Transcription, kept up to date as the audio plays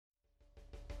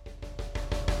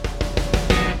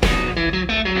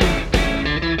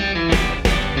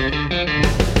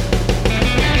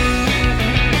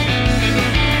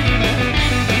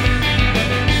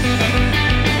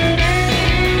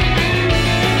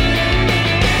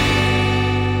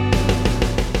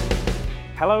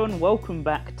Hello and welcome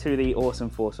back to the Awesome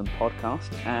Foursome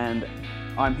podcast, and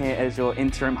I'm here as your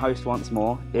interim host once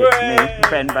more. It's me,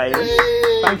 Ben Bailey.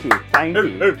 Thank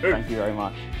you very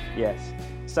much. Yes.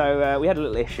 So we had a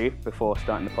little issue before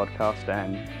starting the podcast,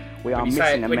 and we are missing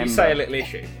a member. When you say a little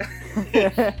issue,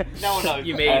 no one knows.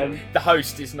 You mean the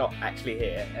host is not actually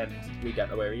here, and we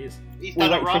don't know where he is. We'll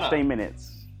wait 15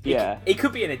 minutes. He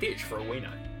could be in a ditch for all we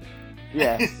know.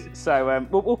 Yes. So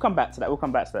we'll come back to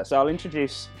that. So I'll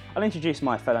introduce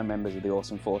my fellow members of the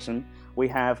Awesome Foursome. We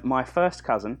have my first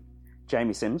cousin,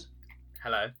 Jamie Sims.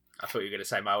 Hello. I thought you were going to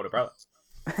say my older brother.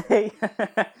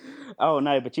 Oh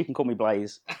no, but you can call me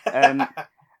Blaze. And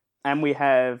we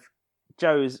have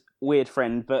Joe's weird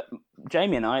friend, but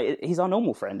Jamie and I, he's our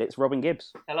normal friend. It's Robin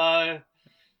Gibbs. Hello.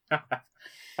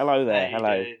 Hello there.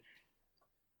 Hello.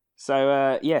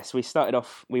 So yes, we started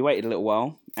off. We waited a little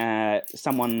while.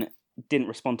 Someone didn't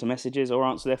respond to messages or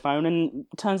answer their phone, and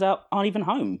turns out aren't even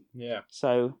home. Yeah.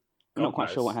 So I'm not quite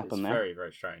sure what happened there. Very,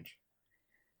 very strange.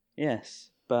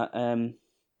 Yes, but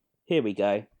here we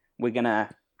go. We're gonna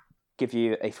give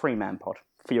you a 3-man pod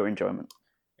for your enjoyment.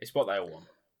 It's what they all want.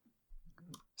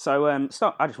 So I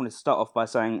just wanted to start off by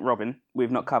saying, Robin, we've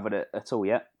not covered it at all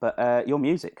yet, but your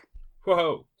music.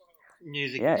 Whoa.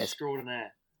 Music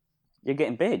extraordinaire. You're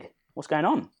getting big. What's going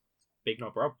on? Big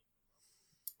Knob Rob.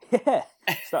 Yeah.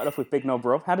 Started off with Big Knob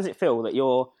Rob. How does it feel that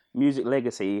your music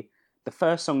legacy, the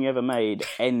first song you ever made,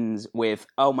 ends with,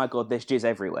 oh my god, there's jizz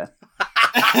everywhere?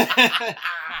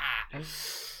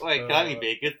 Well, it can only be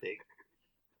a good thing.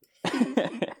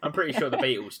 I'm pretty sure the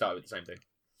Beatles started with the same thing.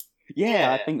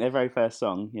 Yeah, I think their very first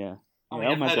song, yeah. I mean,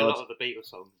 I've heard a lot of the Beatles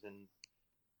songs, and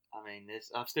I mean,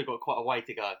 I've still got quite a way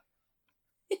to go.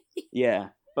 Yeah,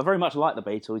 but very much like the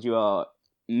Beatles, you are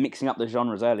mixing up the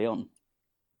genres early on.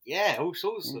 Yeah, all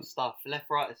sorts of stuff, left,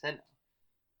 right, and centre.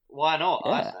 Why not?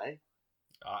 Yeah. I say.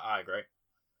 I agree.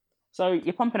 So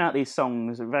you're pumping out these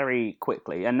songs very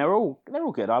quickly, and they're all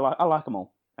good. I like them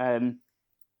all.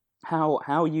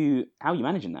 How you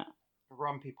managing that?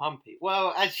 Rumpy pumpy.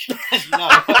 Well, as you know,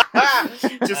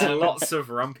 just lots of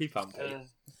rumpy pumpy.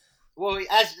 Well,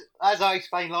 as I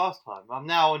explained last time, I'm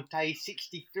now on day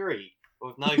 63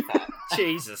 of no fat.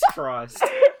 Jesus Christ!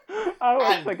 I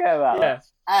always forget about that.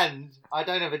 And I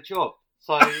don't have a job,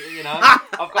 so you know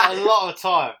I've got a lot of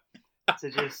time to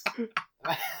just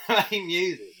make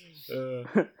music.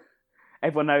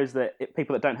 Everyone knows that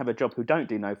people that don't have a job who don't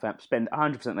do NoFap spend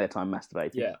 100% of their time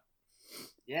masturbating. Yeah.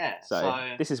 Yeah.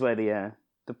 So this is where the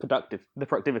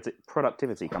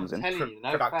productivity comes in. I'm telling you,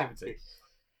 NoFap,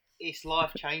 it's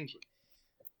life changing.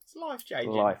 It's life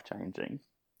changing. Life changing.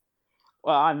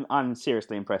 Well, I'm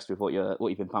seriously impressed with what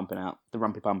you've been pumping out. The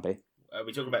Rumpy Pumpy. Are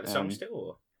we talking about the song still?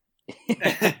 Or?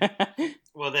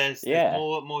 Well, there's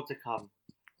more to come.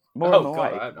 More on the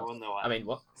way. More on the way. I mean,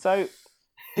 what? So,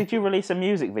 did you release a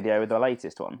music video with the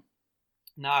latest one?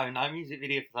 No music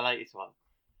video for the latest one.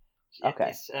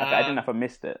 Okay. I didn't know if I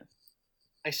missed it.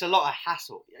 It's a lot of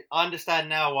hassle. I understand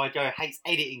now why Joe hates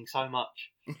editing so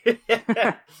much.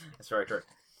 That's very true.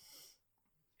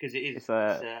 Because it's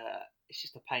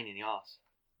just a pain in the arse.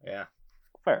 Yeah.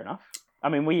 Fair enough. I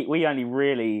mean, we only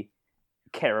really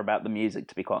care about the music,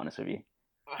 to be quite honest with you.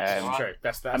 True.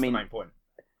 That's the main point.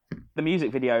 The music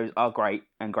videos are great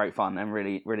and great fun and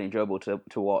really, really enjoyable to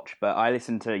watch. But I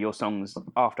listen to your songs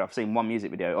after I've seen one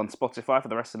music video on Spotify for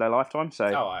the rest of their lifetime. So,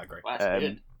 I agree. Well, that's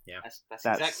good. Yeah, that's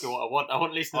exactly what I want. I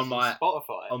want listeners on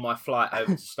Spotify. On my flight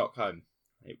over to Stockholm,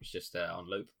 it was just on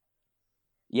loop.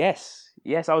 Yes,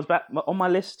 I was back. On my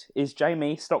list is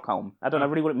Jamie Stockholm. I don't know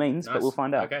really what it means, but we'll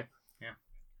find out. Okay, yeah.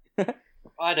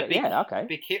 I had a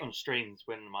big hit on streams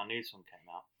when my new song came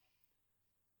out.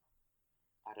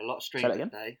 I had a lot of streams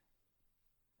that day.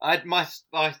 I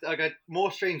got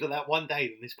more streams on that one day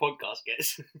than this podcast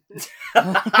gets.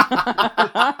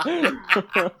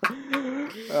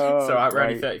 So we're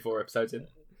only 34 episodes in.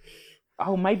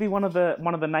 Oh, maybe one of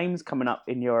the names coming up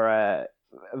in your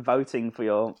voting for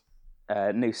your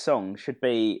new song should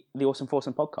be the Awesome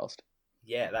Foursome podcast.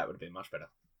 Yeah, that would have been much better.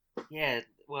 Yeah,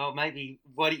 well, maybe.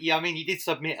 Well, yeah, I mean, you did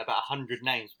submit about 100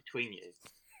 names between you.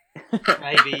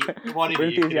 Maybe one of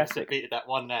you could have submitted that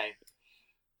one name.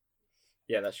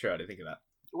 Yeah, that's true. I didn't think of that.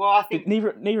 Well, I think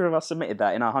neither of us submitted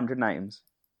that in our 100 names.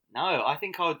 No, I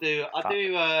think I'll do. I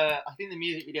think the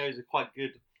music videos are quite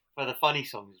good for the funny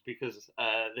songs because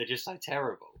they're just so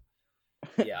terrible.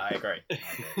 Yeah, I agree.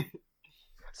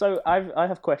 So I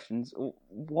have questions.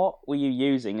 What were you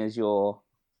using as your?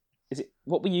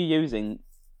 What were you using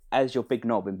as your big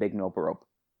knob in Big Knob Rob?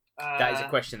 That is a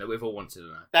question that we've all wanted to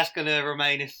know. That's going to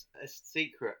remain a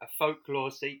secret, a folklore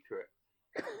secret.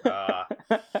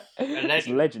 It's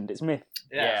legend. It's myth.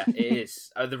 Yeah, it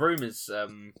is. The rumours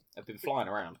have been flying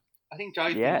around. I think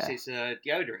Joe thinks it's a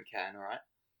deodorant can, alright?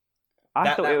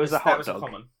 I thought it was a hot dog.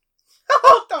 A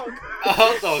hot dog. A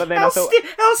hot dog. But then how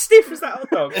stiff was that hot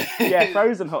dog? Yeah,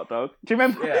 frozen hot dog. Do you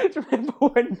remember? Yeah. Do you remember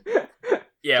when?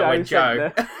 When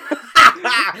Joe.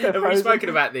 Have we spoken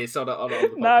about this on the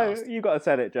podcast? No, you got to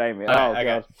say it, Jamie. Okay.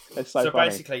 God, it's so funny.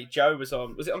 Basically, Joe was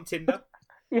on. Was it on Tinder?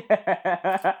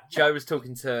 Yeah. Joe was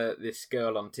talking to this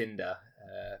girl on Tinder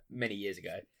many years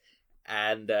ago,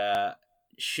 and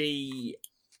she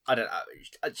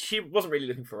wasn't really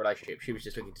looking for a relationship. She was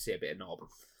just looking to see a bit of knob.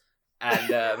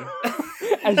 And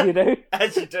as you do.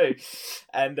 As you do.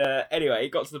 And anyway,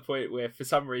 it got to the point where for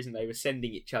some reason they were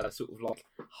sending each other sort of like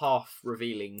half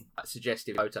revealing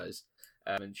suggestive photos.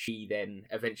 And she then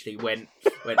eventually went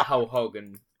whole hog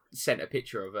and sent a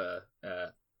picture of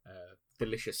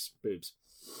delicious boobs.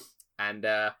 And,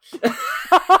 and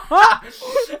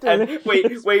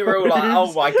we were all like,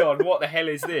 oh my god, what the hell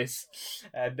is this?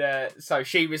 And so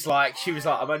she was like,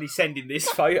 I'm only sending this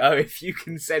photo if you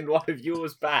can send one of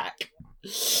yours back.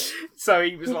 So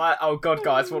he was like, oh god,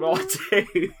 guys, what do I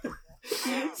do?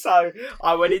 So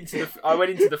I went into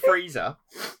the freezer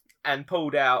and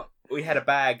pulled out. We had a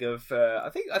bag of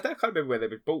I can't remember where they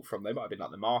were bought from. They might have been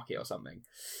like the market or something.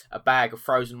 A bag of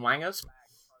frozen wangers.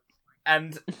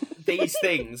 And these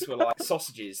things were like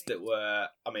sausages that were,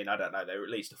 I mean, I don't know, they were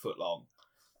at least a foot long.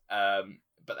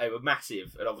 But they were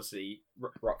massive and obviously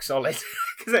rock solid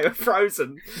because they were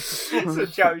frozen. So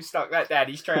Joe stuck that down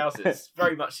his trousers,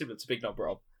 very much similar to Big Knob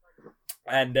Rob.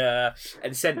 And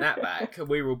sent that back. And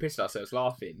we were all pissed ourselves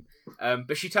laughing.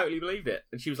 But she totally believed it.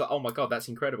 And she was like, oh my god, that's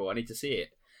incredible. I need to see it.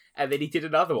 And then he did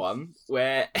another one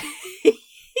where...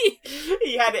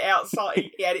 he had it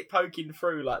outside. He had it poking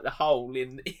through like the hole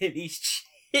in his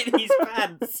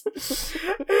pants,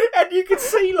 and you could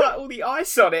see like all the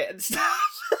ice on it and stuff.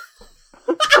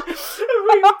 And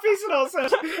we were pissing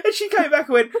ourselves. And she came back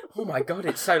and went, "Oh my god,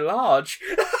 it's so large."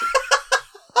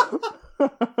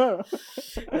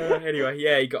 Anyway,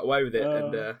 yeah, he got away with it,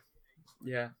 and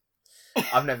yeah,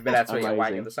 I've never been able to eat a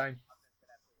wagon the same.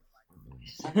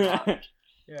 Yeah,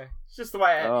 it's just the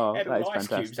way it had all ice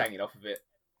cubes hanging off of it.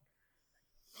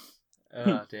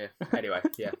 Oh dear. Anyway,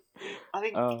 yeah.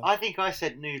 I think I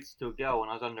sent nudes to a girl when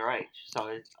I was underage,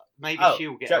 so maybe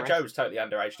she'll get arrested. Joe was totally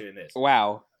underage doing this.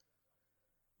 Wow.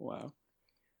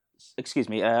 Excuse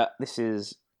me. This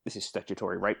is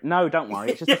statutory rape. No, don't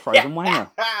worry. It's just a frozen wanger.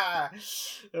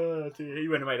 Oh dear. He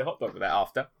went and made a hot dog with that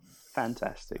after.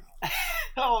 Fantastic.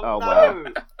 Oh no. Wow.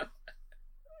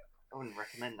 I wouldn't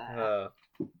recommend that.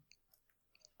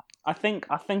 I think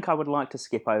I would like to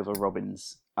skip over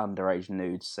Robin's underage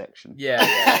nudes section. Yeah.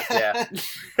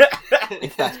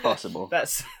 If that's possible.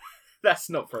 That's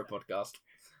not for a podcast.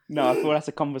 No, I thought that's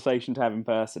a conversation to have in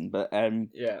person, but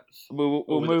yeah, we'll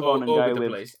move on and go with.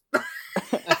 Police.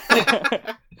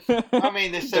 I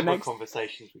mean, there's several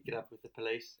conversations we could have with the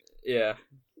police. Yeah.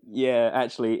 Yeah,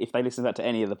 actually, if they listen back to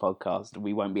any of the podcast,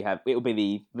 we won't be it'll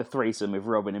be the threesome with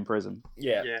Robin in prison.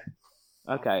 Yeah.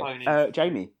 Okay.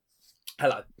 Jamie.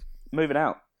 Hello. Moving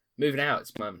out.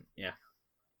 It's a moment. Yeah.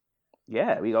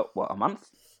 Yeah, we got a month?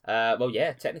 Well,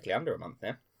 yeah, technically under a month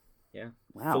now. Yeah.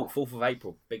 Wow. 4th of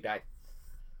April, big day.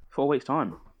 4 weeks'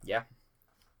 time. Yeah.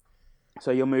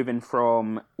 So you're moving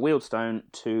from Wealdstone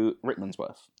to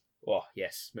Rickmansworth. Oh,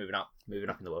 yes, moving up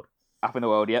in the world. Up in the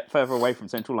world, yeah, further away from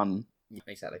central London.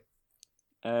 Exactly.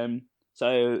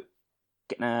 So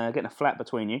getting a flat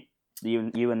between you,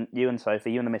 you and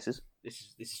Sophie, you and the missus.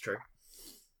 This is true.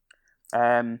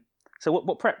 So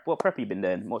what prep have you been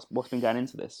doing? What's been going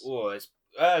into this? Oh, it's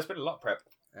been a lot of prep.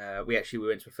 We went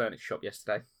to a furniture shop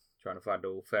yesterday, trying to find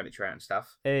all furniture out and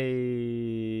stuff.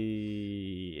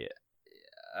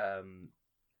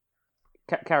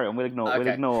 Carry on. We'll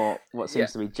ignore what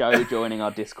seems to be Joe joining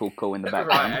our Discord call in the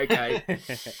background. Right. Okay.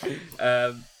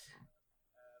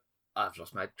 I've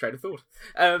lost my train of thought.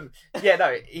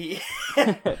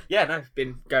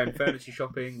 Been going furniture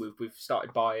shopping. We've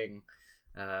started buying.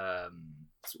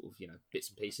 Sort of, bits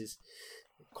and pieces.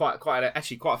 Quite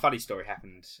a funny story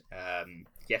happened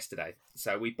yesterday.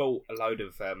 So we bought a load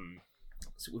of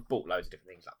we've bought loads of different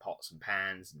things like pots and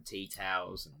pans and tea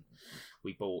towels, and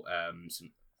we bought some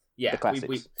the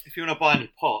classics. If you want to buy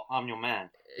any pot, I'm your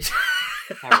man.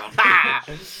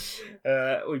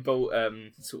 We bought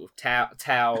sort of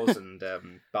towels and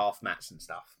bath mats and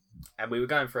stuff. And we were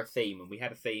going for a theme, and we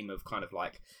had a theme of kind of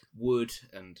like wood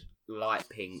and light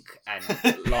pink and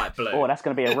light blue. Oh, that's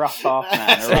going to be a rough bath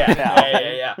mat.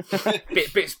 Yeah.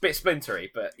 Bit splintery,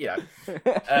 but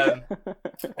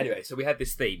Anyway, so we had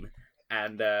this theme,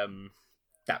 and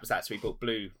that was that. So we bought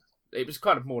blue It was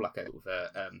kind of more like a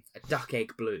duck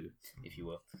egg blue, if you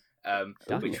will.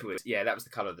 Which was that was the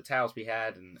colour of the towels we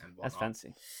had and whatnot. That's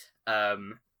fancy.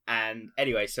 And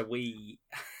anyway, so we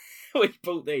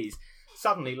bought these.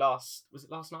 Suddenly, was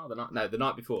it last night or the night? No, the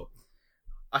night before.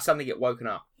 I suddenly get woken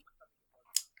up,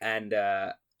 and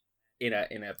in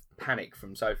a panic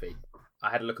from Sophie,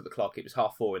 I had a look at the clock. It was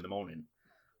 4:30 in the morning.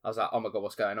 I was like, "Oh my god,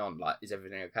 what's going on? Like, is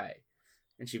everything okay?"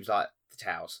 And she was like, "The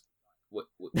towels. We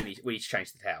need to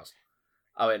change the towels."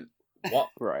 I went, "What?"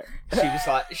 Right.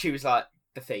 She was like,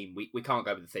 "The theme. We can't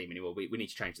go with the theme anymore. We need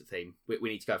to change the theme. We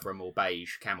need to go for a more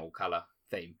beige camel colour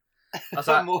theme." I was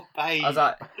like, more beige. I was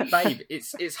like, "Babe,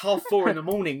 it's 4:30 in the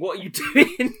morning. What are you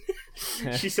doing?"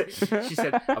 She said,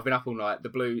 "I've been up all night. The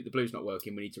blue's not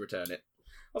working. We need to return it."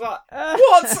 I was like,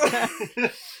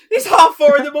 "What? It's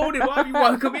 4:30 in the morning. Why have you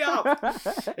woken me up?"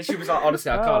 And she was like, "Honestly,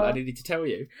 I can't. I needed to tell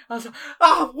you." I was like,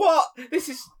 what?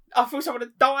 I feel someone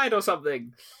had died or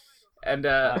something. And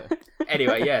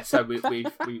anyway, yeah. So we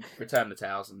returned the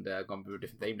towels and gone with a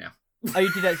different theme now. Oh,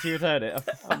 you did actually return it?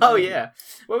 Oh yeah.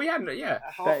 Well, we hadn't. Yeah,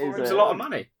 it was a lot of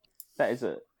money.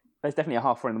 That's definitely a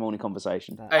 4:30 in the morning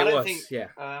conversation. I don't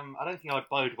think I'd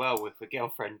bode well with a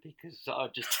girlfriend because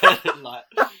I'd just turn it like,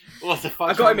 what the fuck?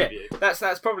 I gotta admit,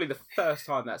 that's probably the first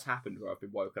time that's happened where I've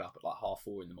been woken up at like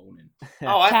 4:30 in the morning.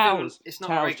 Towels. It's not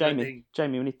towels, a regular Jamie. thing.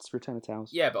 Jamie, we need to return the towels.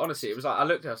 Yeah, but honestly, it was like I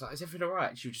looked at her, I was like, "Is everything alright?"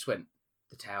 And she just went,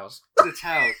 "The towels." The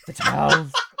towels. The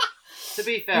towels. To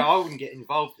be fair, I wouldn't get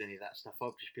involved in any of that stuff.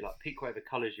 I'd just be like, pick whatever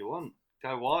colours you want.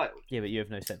 Go wild. Yeah, but you have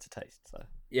no sense of taste, so.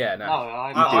 Yeah, no.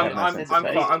 I'm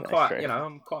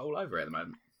quite all over it at the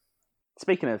moment.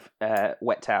 Speaking of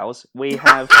wet towels, we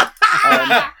have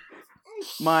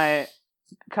my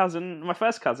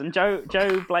first cousin, Joe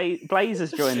Blaze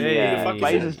has joined Yeah,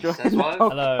 Blaze has joined. That's right.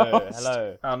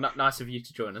 Hello. Oh, nice of you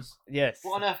to join us. Yes.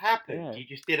 What on earth happened? Yeah. You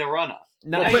just did a runner.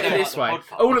 No, Well, Yeah, put it yeah, this way. like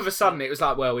the podcast. All of a sudden, it was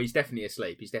like, well, he's definitely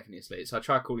asleep. So I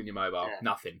tried calling your mobile, Yeah.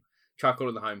 nothing. Try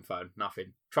calling the home phone,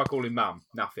 nothing. Try calling mum,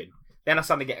 nothing. Then I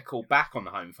suddenly get a call back on the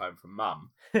home phone from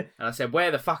mum. And I said, "Where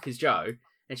the fuck is Joe?"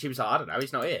 And she was like, "I don't know,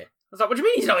 he's not here." I was like, "What do you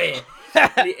mean he's not here?"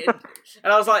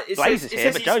 and I was like, Blaze is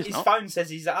here, but Joe's his not. phone says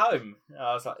he's at home. And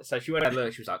I was like, so she went and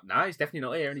looked. She was like, "No, he's definitely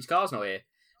not here and his car's not here."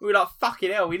 We were like,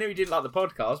 "Fucking hell, we knew he didn't like the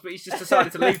podcast, but he's just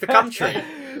decided to leave the country."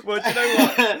 Well, do you know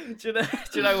what? Do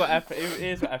you know what happened?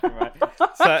 Here's what happened, right?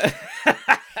 So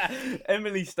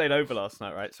Emily stayed over last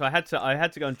night, right? So I had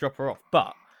to go and drop her off.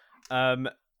 But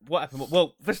what happened?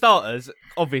 Well, for starters,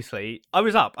 obviously, I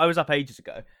was up ages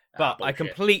ago, but I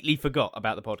completely forgot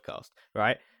about the podcast,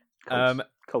 right? Of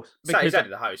course. So he's Because only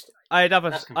the host. I had other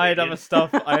That's stuff.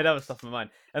 I had other stuff in my mind,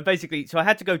 and basically, so I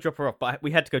had to go drop her off. But we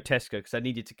had to go Tesco because I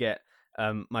needed to get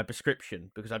my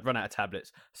prescription because I'd run out of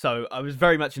tablets. So I was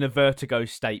very much in a vertigo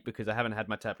state because I haven't had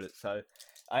my tablets. So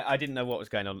I didn't know what was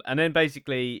going on. And then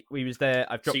basically we was there.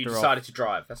 I've dropped So you her decided off. to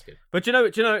drive. That's good. But do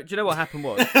you know what happened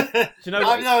was? I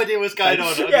have no idea what's going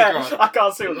on. Yeah, I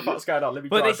can't see what the fuck's going on. Let me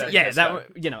But drive this, down to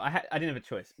Tesco. I didn't have a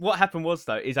choice. What happened was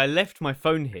though is I left my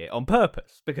phone here on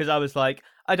purpose because I was like,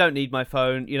 I don't need my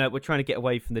phone. You know, we're trying to get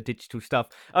away from the digital stuff.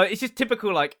 It's just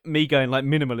typical like me going like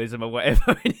minimalism or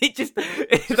whatever. And it's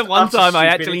the one utter time I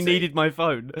actually stupidity. needed my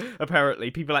phone. Apparently,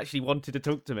 people actually wanted to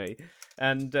talk to me,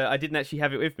 and I didn't actually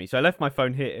have it with me, so I left my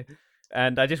phone here.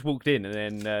 And I just walked in, and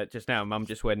then just now, Mum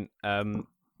just went,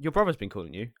 "Your brother's been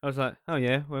calling you." I was like, "Oh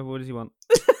yeah, well, what does he want?"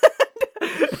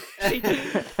 She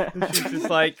was just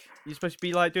like, "You're supposed to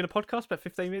be like doing a podcast about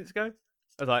 15 minutes ago."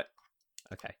 I was like,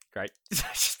 "Okay, great."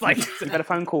 Just like You've had a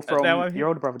phone call Now I'm from here. your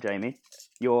older brother Jamie,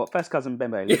 your first cousin Ben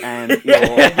Bailey, and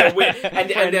your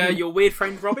weird, your weird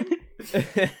friend Robin.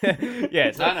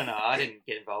 yeah. So, No, I didn't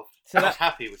get involved. So I was that-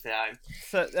 happy with that.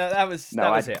 so that was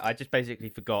No, it. I just basically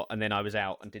forgot, and then I was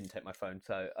out and didn't take my phone.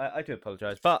 So I do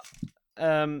apologise, but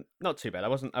not too bad. I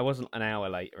wasn't an hour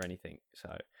late or anything.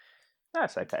 So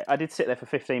that's okay. I did sit there for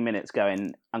 15 minutes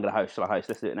going, "I'm going to host. Shall I host?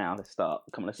 Let's do it now. Let's start.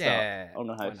 Come on, let's start. Yeah, I'm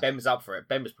going to host." Ben was up for it.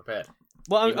 Ben was prepared.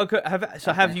 well, okay.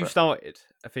 Have you started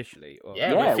officially? Or...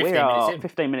 Yeah. Yeah, we're 15 we are minutes in.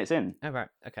 15 minutes in. Oh right.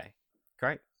 Okay.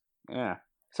 Great. Yeah.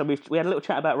 So we had a little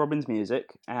chat about Robin's music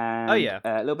and Oh, yeah.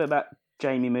 a little bit about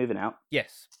Jamie moving out.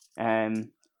 Yes.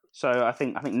 So I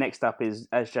think next up is,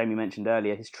 as Jamie mentioned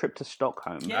earlier, his trip to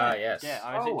Stockholm. Ah, yes. Yeah,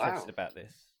 I was Oh, wow. interested about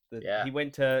this. Yeah. He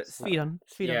went to Sweden.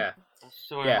 Yeah. I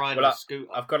saw him Yeah, riding well, a scooter.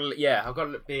 I've got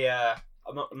to be. I'm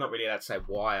not really allowed to say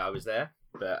why I was there,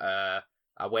 but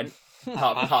I went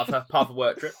part of a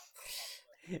work trip.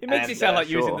 It makes it sound like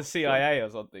you was in sure. the CIA or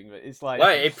something, but it's like... Well,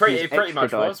 it pretty He's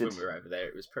much was extradited. when we were over there.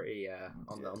 It was pretty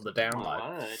on the down low.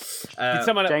 Right. Did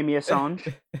someone Jamie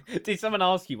Assange. did someone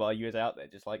ask you while you was out there,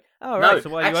 just like, oh No, right, so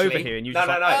why are you over actually, here? And you no,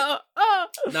 just no, like,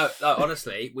 no. No,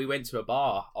 honestly, we went to a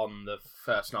bar on the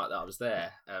first night that I was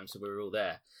there. So we were all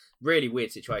there. Really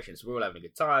weird situation. So we were all having a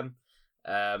good time.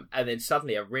 And then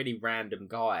suddenly a really random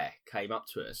guy came up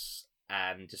to us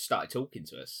and just started talking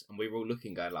to us. And we were all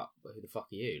looking, going like, who the fuck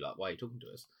are you? Like, why are you talking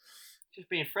to us? Just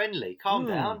being friendly. Calm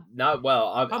down. No,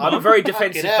 well, I'm a very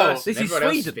defensive Fucking hell. person. This is Everyone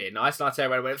else is Sweden. being nice, and I turned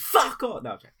around and went, fuck off!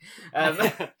 No, I'm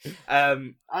joking.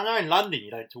 I know in London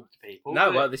you don't talk to people. No,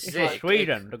 but well, this is It's it.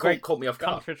 Sweden, the It great caught me off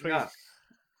guard. country of Sweden. Yeah.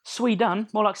 Sweden,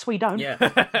 more like Sweden. Yeah.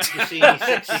 You see any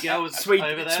sexy girls Sweet,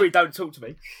 over there? sweet, don't talk to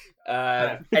me.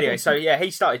 Anyway, so yeah,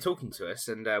 he started talking to us,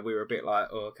 and we were a bit like,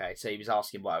 oh, okay. So he was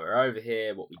asking why we're over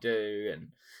here, what we do, and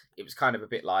it was kind of a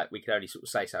bit like we could only sort of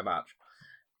say so much.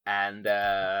 And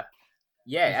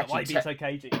yeah, Why actually, be so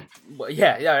cagey? well,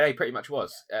 yeah, he pretty much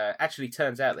was. Actually,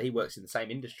 turns out that he works in the same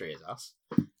industry as us,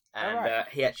 and Alright.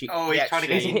 he actually, Oh, he he's trying to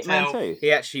get He's a actually, you- hitman too.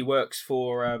 he actually works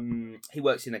for he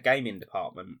works in a gaming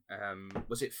department.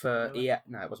 Was it for EA?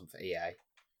 No, it wasn't for EA.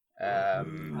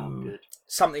 Oh, good.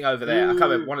 Something over there. I can't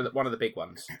remember, one of the big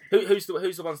ones. Who's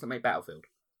the ones that make Battlefield?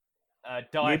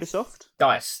 Dice.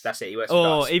 Dice. That's it. He works for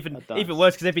Or Dice. even Dice.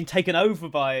 worse, because they've been taken over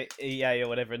by EA or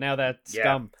whatever. Now they're Yeah.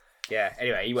 scum. Yeah.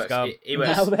 Anyway, he works. Scum. He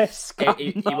works. Now they're scum.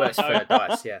 He works for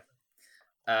Dice. Yeah.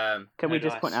 Can we No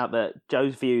just dice. point out that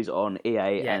Joe's views on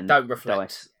EA Yeah, and don't reflect.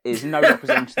 Dice is no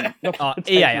representation EA of are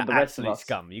the rest of absolute us.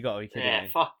 scum. You got to be kidding Yeah, me.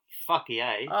 fuck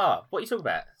EA. Oh, what are you talking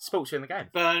about? Sports are in the game.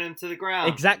 Burn them to the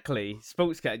ground. Exactly,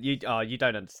 Sportscat. You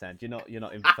don't understand. You're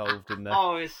not involved in the.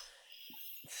 Oh, it's...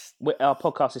 Our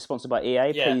podcast is sponsored by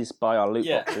EA. Yeah. Please buy our loot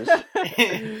Yeah. boxes.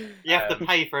 you have to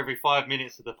pay for every 5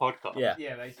 minutes of the podcast. Yeah.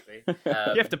 Yeah, basically. Um,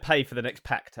 You have to pay for the next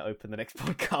pack to open the next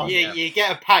podcast. Yeah, you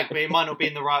get a pack, but it might not be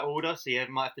in the right order, so you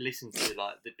might have to listen to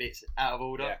like the bits out of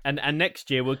order. Yeah. And next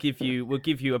year we'll give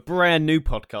you a brand new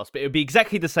podcast, but it'll be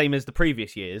exactly the same as the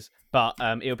previous years, but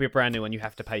it'll be a brand new one you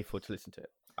have to pay for to listen to it.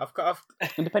 I've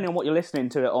And depending on what you're listening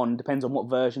to it on, depends on what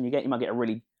version you get. You might get a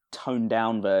really toned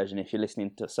down version if you're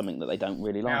listening to something that they don't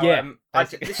really like. now, Yeah,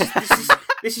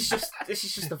 this is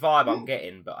just the vibe I'm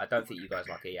getting, but I don't think you guys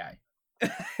like EA.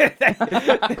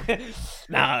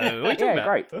 No, what are you talking Yeah,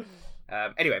 about? great.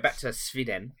 Anyway, back to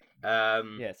Sweden.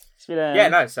 Yes. Yeah,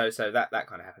 no, so that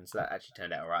kind of happened. So that actually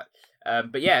turned out all right.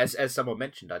 But yeah, as someone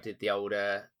mentioned, I did the old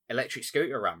electric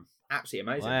scooter run.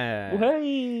 Absolutely amazing. Wow.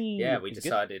 Hey! Yeah, we It's good.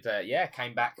 decided.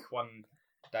 Came back one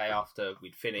day after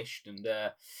we'd finished, and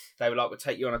they were like, "We'll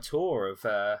take you on a tour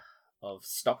of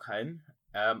Stockholm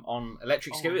on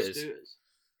electric scooters."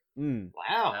 Mm.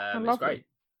 Wow. It was lovely. great.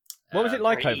 What was it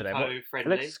like Very over there? What, eco-friendly.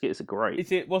 Electric scooters are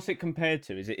great. what's it compared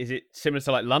to? Is it similar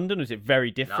to like London? Or is it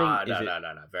very different? No, is it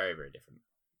no. Very, very different.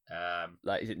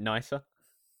 like is it nicer?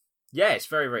 Yeah, it's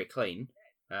very, very clean.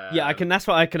 Yeah, I can. That's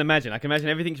what I can imagine. I can imagine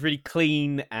everything's really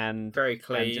clean and Very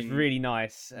clean. and just really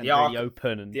nice and The really arch-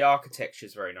 open and The architecture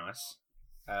is very nice.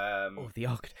 the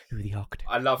architect.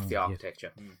 I loved the yeah.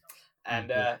 architecture. And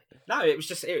Yeah. no, it was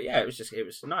just it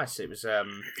was nice. It was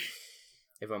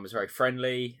everyone was very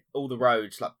friendly. All the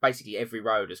roads, like basically every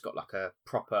road has got like a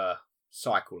proper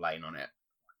cycle lane on it.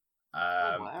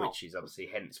 wow. Which is obviously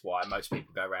hence why most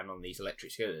people go around on these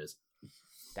electric scooters.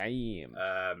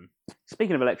 Damn.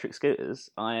 Speaking of electric scooters,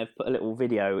 I have put a little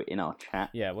video in our chat.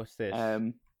 Yeah. What's this?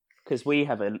 Because we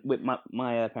have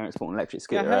my parents bought an electric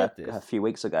Yeah, I scooter heard this. a few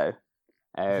weeks ago.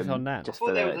 This is on now. Just I for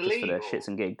thought the they was illegal. shits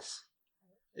and gigs.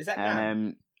 Is that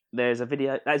And there's a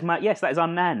video. That is our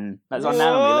nan. That's our nan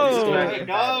on the Whoa! electric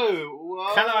There scooter. we go.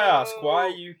 Whoa. Can I ask why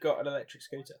you got an electric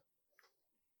scooter?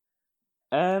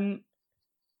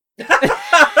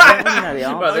 I don't really know the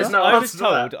answer. Well, there's no I answer to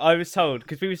that. I was told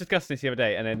because we were discussing this the other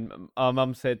day, and then our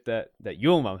mum said that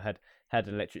your mum had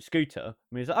an electric scooter. And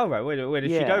we was like, oh right, where did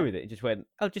she Yeah. go with it? It just went,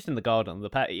 oh, just in the garden on the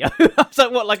patio. I was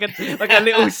like, what, like a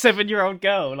little 7-year-old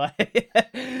girl? Like,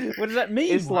 what does that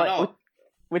mean? It's like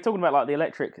we're talking about like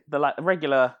the like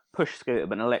regular push scooter,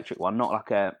 but an electric one, not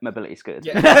like a mobility scooter.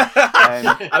 Yeah.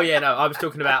 Oh yeah, no, I was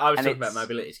talking about and it's-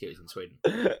 mobility scooters in Sweden.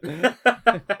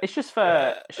 It's just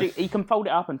for you can fold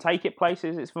it up and take it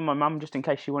places. It's for my mum, just in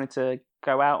case she wanted to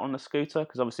go out on the scooter,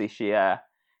 because obviously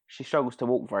she struggles to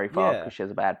walk very far Yeah. because she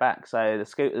has a bad back. So the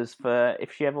scooter's for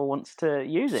if she ever wants to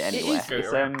use it anywhere. is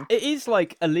It's, It is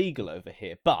like illegal over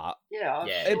here, but Yeah.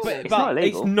 Yeah. sure. but It's but not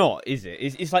illegal. it's not, is it?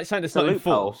 It's like something that's It's a not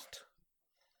loophole. enforced.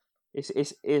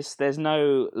 It's there's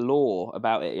no law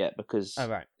about it yet because Oh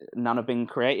right, none have been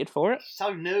created for it.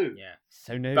 So new. Yeah,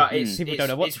 so no, but it's people don't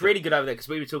know what. it's really good over there because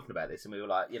we were talking about this and we were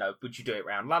like, would you do it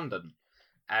around London?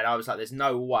 And I was like, "There's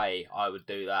no way I would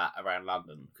do that around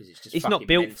London because it's just It's fucking not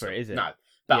built mental. for it, is it? No,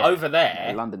 but Yeah. over there,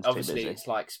 Yeah, London's too obviously, busy. it's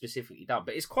like specifically done.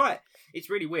 But it's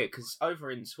really weird because over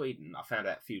in Sweden, I found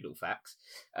out a few little facts.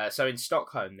 So in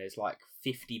Stockholm, there's like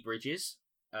 50 bridges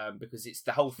because it's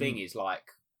the whole thing is like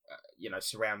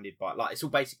surrounded by like it's all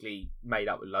basically made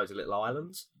up with loads of little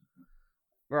islands.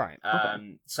 Right.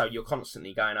 So you're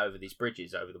constantly going over these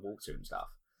bridges over the water and stuff.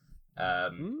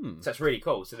 So it's really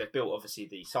cool. So they've built obviously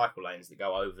the cycle lanes that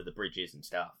go over the bridges and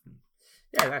stuff.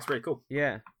 Yeah, that's really cool.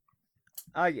 Yeah.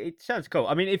 It sounds cool.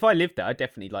 I mean, if I lived there, I'd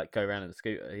definitely like go around on a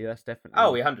scooter. Yeah, that's definitely.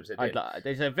 Oh, we 100%.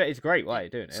 It's a great way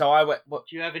of doing it. So I went. What?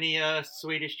 Do you have any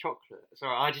Swedish chocolate?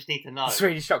 Sorry, I just need to know.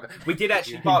 Swedish chocolate. We did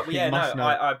actually You buy. Yeah, no, must know.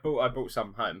 I brought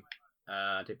some home.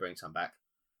 I did bring some back.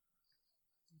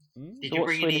 Did So you what's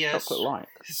bring Swedish any chocolate like?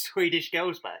 Swedish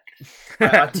girls back?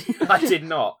 I did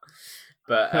not,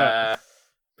 but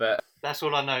That's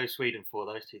all I know Sweden for,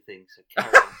 those two things. So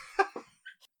carry on.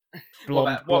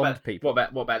 blonde people.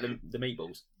 What about the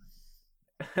meatballs?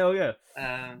 Hell yeah.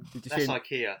 Did you That's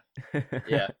see IKEA.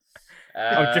 Yeah.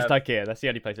 just IKEA. That's the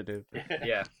only place I do.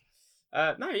 Yeah.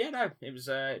 No. It was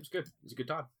good. It was a good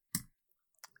time.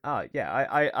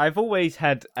 Yeah, I've always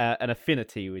had an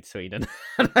affinity with Sweden.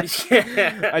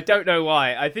 I don't know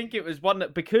why. I think it was one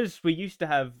that because we used to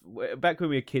have back when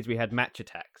we were kids, we had match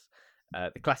attacks,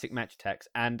 the classic match attacks,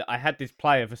 and I had this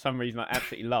player for some reason I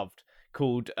absolutely loved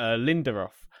called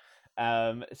Linderoth,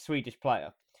 Swedish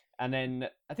player, and then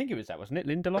I think it was that, wasn't it?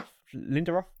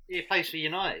 Linderoth. He plays for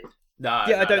United. No,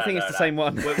 Yeah, I don't think it's the same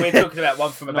one. We're talking about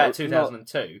one from about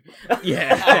 2002.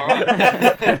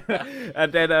 Yeah.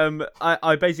 And then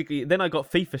I basically then I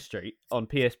got FIFA Street on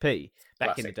PSP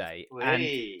back in the day,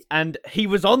 and he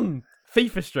was on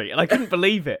FIFA Street, and I couldn't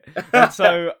believe it. And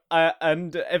so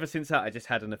and ever since that, I just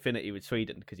had an affinity with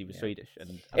Sweden because he was Swedish.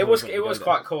 And It was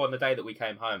quite cool on the day that we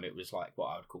came home. It was like what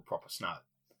I would call proper snow.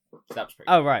 So that was pretty.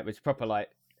 Oh right, it was proper like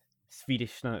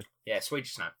Swedish snow. Yeah,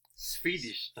 Swedish snow.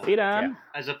 Swedish stuff. Sweden.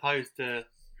 As opposed to...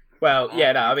 Well,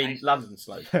 yeah, no, I mean, London's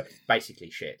like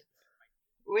basically shit.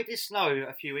 We did snow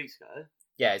a few weeks ago.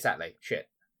 Yeah, exactly. Shit.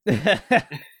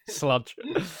 Sludge.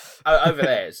 Over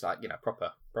there, it's like,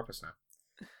 proper snow.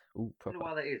 Ooh, I wonder proper.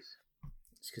 why that is.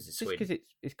 It's because it's Just Sweden. because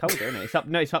it's colder, isn't it? It's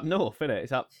up north, isn't it?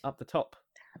 It's up the top.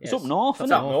 It's up north, It's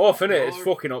isn't up it? north, isn't it? It's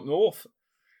fucking up north.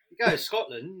 You go to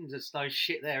Scotland, there's snow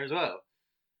shit there as well.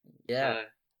 Yeah.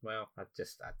 Well, I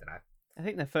don't know. I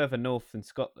think they're further north than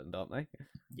Scotland, aren't they?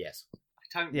 Yes.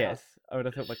 I don't know. Yes, I would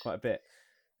have thought by quite a bit.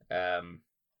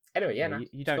 Anyway, yeah, no, you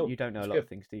it's don't cool. you don't know It's a lot good. of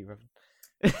things, do you, Reverend?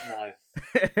 No.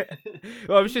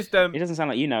 Well, I was just It doesn't sound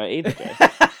like you know it either, Jay.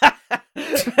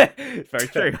 It's very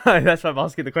true. That's why I'm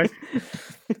asking the question.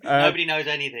 Nobody knows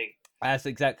anything. That's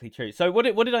exactly true. So what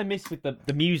did I miss with the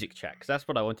music track? 'Cause that's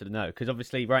what I wanted to know. Because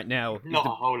obviously right now Not a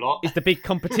whole lot. is the big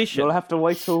competition. You'll have to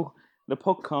wait till the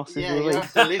podcast is Yeah, you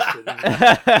released. have to listen.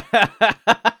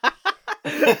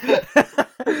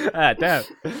 Damn.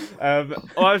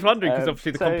 Well, I was wondering because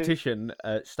obviously the so- competition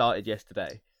started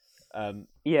yesterday.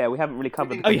 Yeah, we haven't really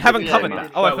covered. Oh, you haven't Yeah, covered we that?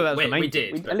 did. Oh, I thought that was we, the main we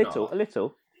thing. did, but a little, not. a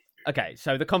little. Okay,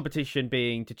 so the competition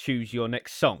being to choose your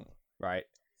next song, right?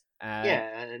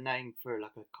 Yeah, a name for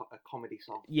like a comedy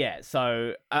song. Yeah,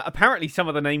 so apparently some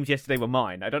of the names yesterday were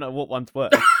mine. I don't know what ones were.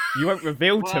 You won't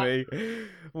reveal to me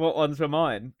what ones were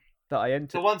mine that I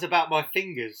entered. The ones about my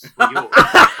fingers were yours.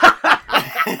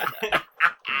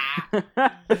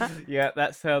 Yeah,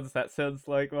 that sounds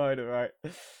like mine, all right.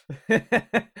 Okay,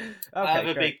 I have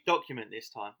a great. big document this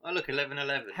time. Oh, look,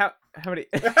 11:11. How many?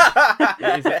 it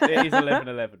is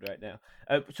 11:11 right now.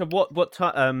 So what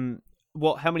time?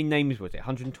 How many names was it?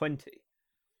 120.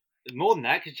 More than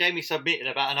that, because Jamie submitted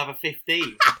about another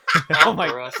 15 Oh my-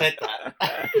 after I said that.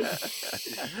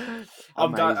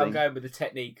 I'm Amazing. going with the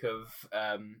technique of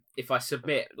if I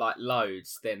submit like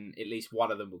loads, then at least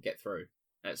one of them will get through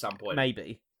at some point.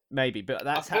 Maybe, but I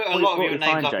that's put a what- lot of what your we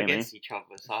names find, up Jamie. against each other,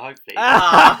 so hopefully...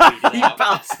 You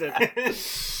bastard!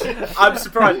 I'm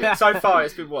surprised. So far,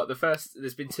 it's been what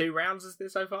there's been 2 rounds, has there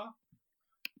so far?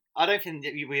 I don't think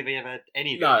that we've ever had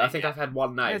any of No, your I names think yet. I've had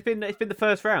one name. it's been the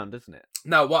first round, isn't it?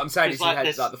 No, what I'm saying It's is you like had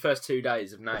this- like the first 2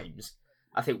 days of names.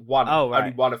 I think only Oh,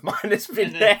 right. one of mine has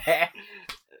been And then- there.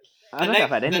 I don't think I've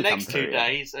had any the come next through 2 yet.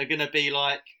 days are going to be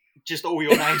like just all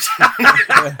your names.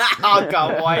 I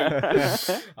can't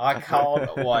wait. I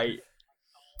can't wait.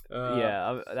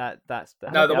 That's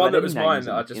No, the have one that any was names mine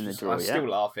that in the I drawer was yet. still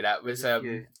laughing at was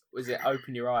it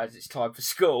Open Your Eyes, It's Time for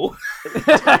School.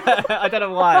 I don't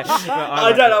know why.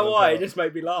 I don't know why, it just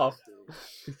made me laugh.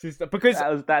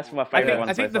 Because That's my favourite one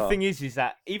I think so the far. thing is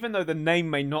that even though the name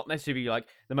may not necessarily be like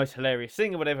the most hilarious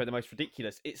thing or whatever, the most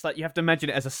ridiculous, it's like you have to imagine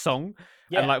it as a song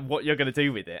and like what you're going to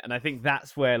do with it. And I think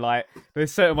that's where like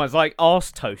there's certain ones like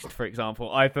Arse Toast, for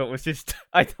example. I thought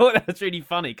that was really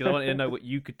funny because I wanted to know what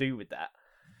you could do with that.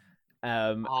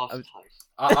 Arse toast.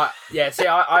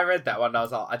 I read that one and I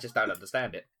was like, I just don't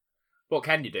understand it. What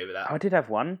can you do with that? I did have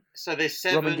one. So there's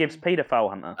 7. Robin Gibbs, paedophile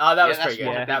hunter. Oh, that was that's pretty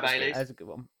one good. of That was Bailey's. good. That's a good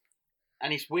one.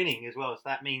 And it's winning as well, so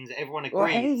that means everyone Well,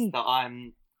 agrees hey. that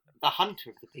I'm the hunter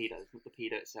of the pedos, not the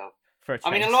pedo itself. For a I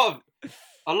mean, a change. lot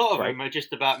of Right. them are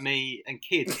just about me and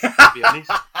kids, to be honest.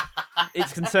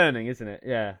 It's concerning, isn't it?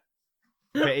 Yeah.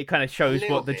 But it kind of shows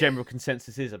little what the bit. general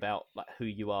consensus is about like who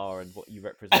you are and what you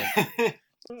represent.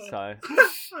 So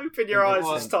Open your eyes,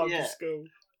 Well, it's time yeah. for school.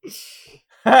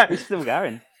 It's still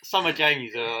going. Some of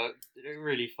Jamie's are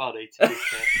really funny, to be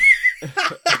fair.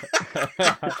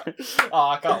 Oh,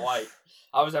 I can't wait.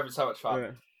 I was having so much fun.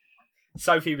 Yeah.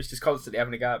 Sophie was just constantly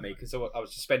having a go at me because I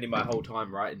was just spending my whole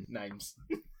time writing names.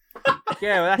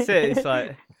 yeah, well, that's it. It's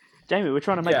like Jamie, we're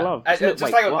trying to make Yeah. love. Just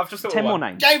Wait, hang on, what? I've just thought 10 of more one.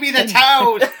 names. Jamie the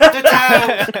Toad! The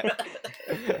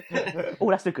Toad! Oh,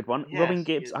 that's a good one. Yes, Robin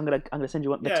Gibbs. yes. I'm gonna send you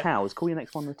one. The Yeah. Towels. Call your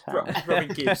next one the Towels. Robin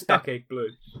Gibbs, Duck Egg Blue.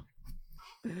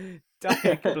 duck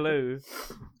egg blue.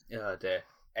 Oh dear.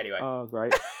 Anyway. Oh,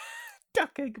 great.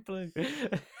 Duck egg blue.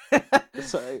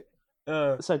 So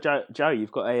Joe,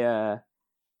 you've got a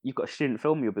student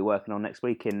film you'll be working on next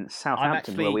week in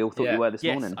Southampton, where we all thought you were this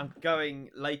yes, morning. I'm going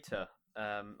later.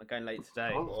 I'm going later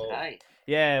today. Oh, today.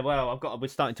 Yeah, well, we're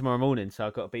starting tomorrow morning, so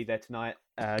I've got to be there tonight.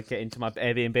 Get into my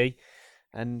Airbnb,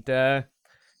 and yeah,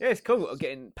 it's cool. I'm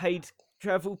getting paid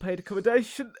travel, paid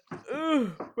accommodation.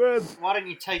 Man. Why don't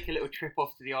you take a little trip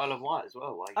off to the Isle of Wight as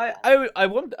well? While you're there? I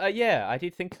want. Yeah, I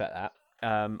did think about that.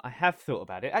 I have thought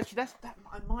about it. Actually,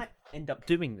 I might end up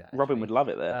doing that. Robin actually. would love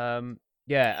it there.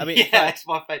 Yeah, I mean, Yeah, it's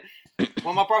my favourite.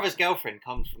 Well, my brother's girlfriend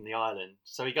comes from the island,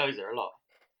 so he goes there a lot.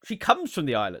 she comes from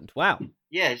the island. Wow,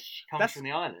 Yeah, she comes That's- from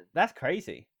the island. that's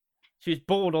crazy. She was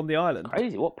born on the island.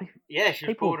 Crazy. What Yeah, she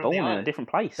was people born are on the born in a island. different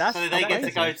place. That's- So they get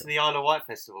to crazy. go to the Isle of Wight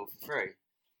festival for free.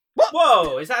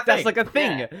 Whoa, is that a That's thing? like a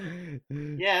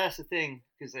thing. Yeah, that's the thing,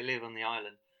 because they live on the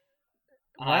island.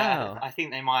 And Wow. I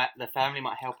think the family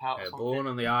might help out or They're something. born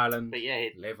on the island, But yeah,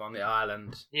 live on the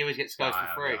island, he always gets to go die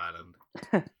for on free. the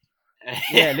island.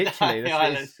 Yeah, literally. the That's,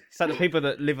 island. it's like the people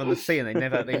that live on the sea and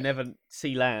they never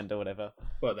see land or whatever.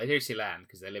 Well, they do see land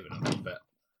because they're living on it, but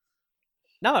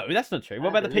No, that's not true. What No,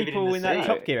 about the they're living in people the in that sea.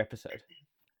 Top Gear episode in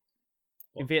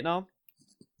What? Vietnam?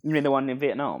 You mean the one in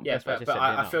Vietnam? yeah, That's what I but,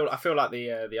 just said, I feel like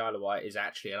the Isle of Wight is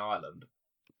actually an island,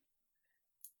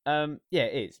 Yeah,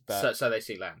 it is. But so they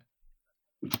see land.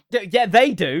 yeah,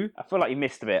 they do. I feel like you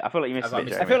missed a bit. Have I missed I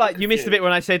Jeremy. feel like you missed a bit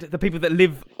when I said the people that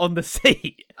live on the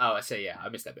sea. Oh, I see. Yeah, I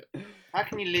missed that bit. How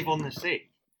can you live on the sea?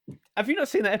 Have you not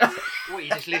seen that episode? What, you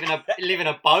just live in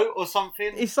a boat or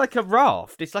something? It's like a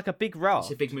raft. It's like a big raft.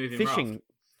 It's a big moving fishing raft.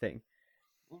 thing.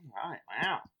 All right,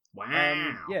 wow.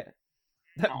 Wow. Yeah.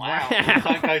 Oh, wow.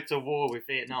 Don't go to war with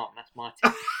Vietnam. That's my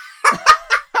tip.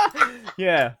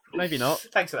 Yeah, maybe not.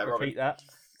 Thanks for that, Robin. Repeat that.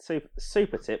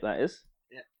 Super tip, that is.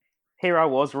 Yeah. Here I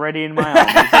was, ready in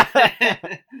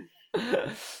my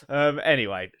arms.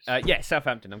 Anyway, yeah,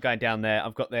 Southampton. I'm going down there.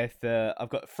 I've got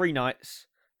 3 nights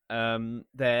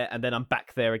there, and then I'm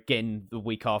back there again the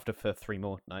week after for 3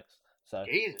 more nights. So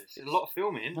Jesus, there's a lot of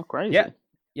filming. Not crazy.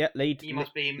 yeah, lead. You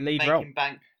must be lead making role.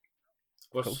 bank.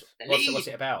 What's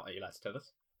it about? Are you allowed to tell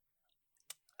us?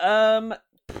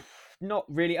 Not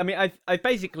really. I mean, I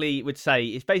basically would say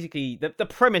it's basically the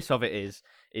premise of it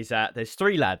is that there's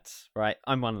 3 lads, right?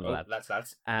 I'm one of the lads,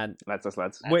 Lads. and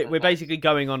Lads. we're basically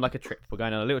going on like a trip. We're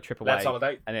going on a little trip away, Lads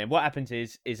holiday. and then what happens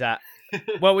is that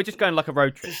well, we're just going like a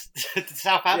road trip to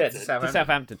Southampton. Yeah, to Southampton. to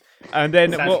Southampton, and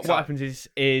then Sounds what exciting. happens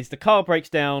is the car breaks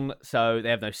down, so they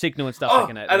have no signal and stuff.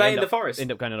 Oh, they are they in end the up- forest?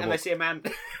 End up going on a And walk. they see a man,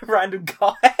 random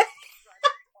guy,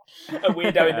 a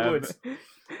weirdo in the woods.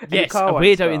 Yes, car a won't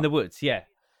weirdo start. in the woods. Yeah,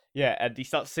 and he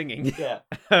starts singing Yeah.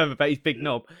 about his big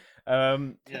knob.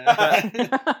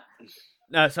 Yeah.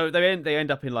 No, so they end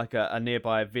up in like a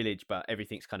nearby village, but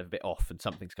everything's kind of a bit off and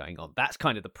something's going on. That's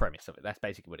kind of the premise of it. That's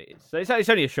basically what it is. So it's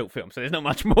only a short film, so there's not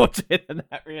much more to it than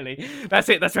that, really. That's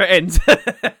it. That's where it ends.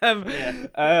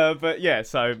 But yeah,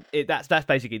 so that's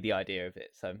basically the idea of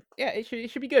it. So yeah, it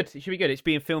should be good. It should be good. It's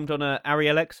being filmed on a Arri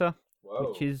Alexa,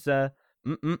 Whoa. which is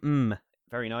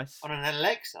very nice. On an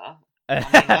Alexa?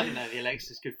 I didn't know the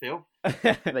Alexas could film.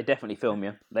 They definitely film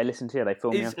you. They listen to you. They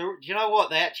film you. Do you know what?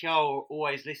 They actually are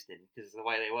always listening because of the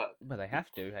way they work. Well, they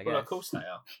have to, I guess. Well, of course they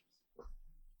are.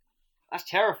 That's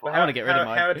terrifying. I want to get rid of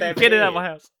How would they mine. ever Get it hear out of you? my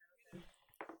house.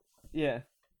 Yeah.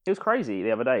 It was crazy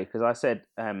the other day because I said,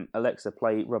 Alexa,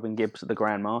 play Robin Gibbs, the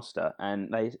Grandmaster,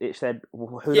 and it said,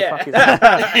 who the fuck is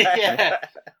that?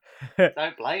 Yeah.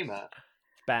 Don't blame her.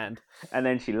 Banned. And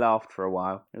then she laughed for a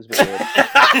while. It was a bit weird.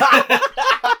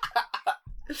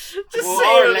 Just Well, say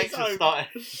our it Alexa on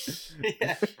its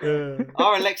started.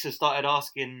 Our Alexa started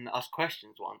asking us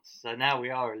questions once, so now we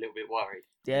are a little bit worried.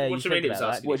 Yeah, What you do you mean said it was about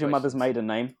that. asking? What's your mother's maiden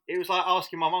name? It was like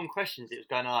asking my mum questions. It was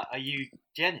going like, "Are you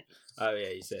Jenny?" Oh yeah,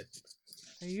 you said.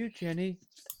 Are you Jenny?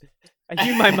 Are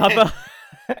you my mother?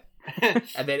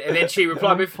 And then she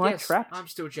replied with, Quite "Yes, trapped. I'm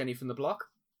still Jenny from the block."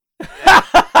 The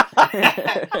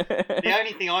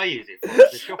only thing I use it for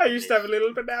is the shopping I used to have a list.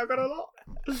 little, but now I've got a lot.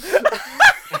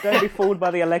 Don't be fooled by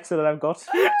the Alexa that I've got.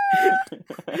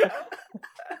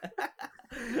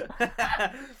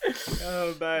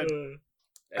 Oh man!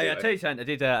 Hey, I'll tell you something.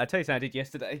 I tell you something I did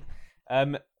yesterday.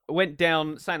 Went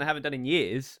down something I haven't done in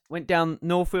years. Went down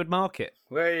Northfield Market.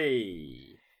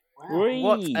 Way. Wow.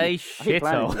 What a I keep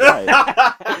shithole! planning to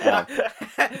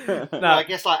go. Well, No, I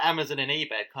guess like Amazon and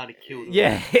eBay kind of killed it.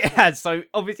 yeah, it has. So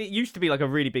obviously, it used to be like a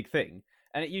really big thing,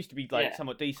 and it used to be like Yeah.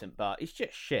 somewhat decent, but it's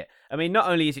just shit. I mean, not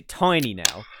only is it tiny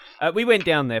now, we went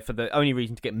down there for the only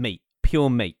reason to get meat, pure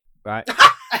meat, right?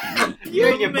 You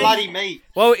and your bloody meat.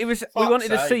 Well, it was. We Fuck's wanted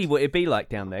to sake. see what it'd be like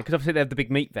down there because obviously they have the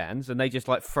big meat vans and they just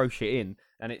like throw shit in,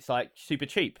 and it's like super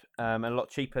cheap, and a lot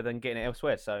cheaper than getting it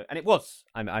elsewhere. So, and it was,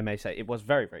 I may say, it was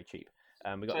very very cheap.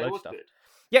 We got So it loads of was stuff. good.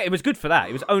 Yeah, it was good for that.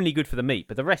 It was only good for the meat,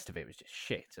 but the rest of it was just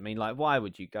shit. I mean, like, why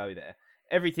would you go there?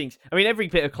 Everything's. I mean, every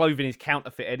bit of clothing is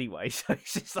counterfeit anyway, so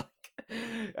it's just like.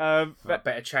 But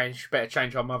better change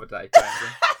on Mother Day. James.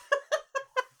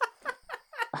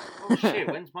 Oh shit!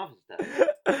 When's Mother's Day?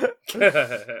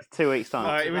 2 weeks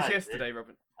time. it was today, yesterday,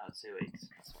 Robin. Oh, 2 weeks.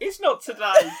 It's not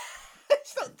today.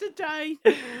 It's not today,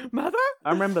 mother.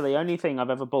 I remember the only thing I've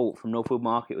ever bought from Northfield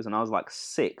Market was when I was like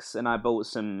 6, and I bought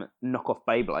some knockoff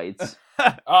Beyblades. Oh,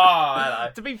 hello.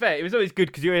 To be fair, it was always good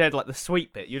because you always had like the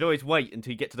sweet bit. You'd always wait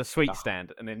until you get to the sweet Oh.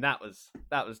 stand, and then that was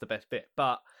the best bit.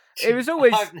 But it was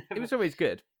always it was always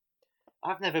good.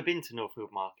 I've never been to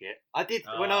Northfield Market. I did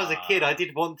when I was a kid. I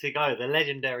did want to go the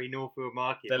legendary Northfield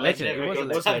Market. The but legendary, I it never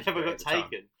was got, I legendary never got at the time.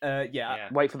 taken. Yeah. Yeah.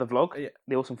 Wait for the vlog. Yeah.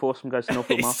 The Awesome Foursome goes to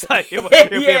Northfield It's Market. like, it'll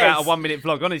be Yes. about a 1 minute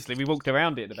vlog. Honestly, we walked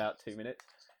around it in about 2 minutes.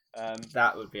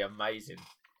 That would be amazing.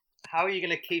 How are you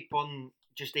going to keep on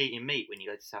just eating meat when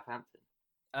you go to Southampton?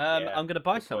 Yeah, I'm going to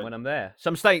buy good some point. when I'm there. So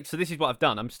I'm staying. So this is what I've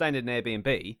done. I'm staying in an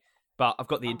Airbnb, but I've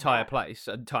got the Oh, entire right. place,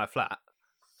 entire flat.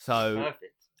 So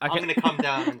Perfect. I I'm can- going to come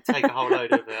down and take a whole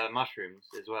load of mushrooms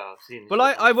as well. seeing as well,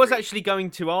 you're I was free. actually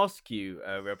going to ask you,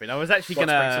 Robin. I was actually What,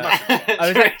 going to bring some to. I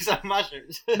was Drink some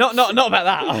mushrooms. not about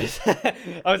that.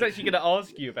 I was actually going to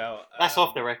ask you about. That's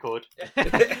off the record. I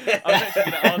was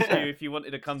actually going to ask you if you wanted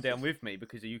to come down with me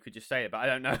because you could just say it, but I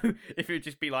don't know if it would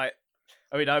just be like.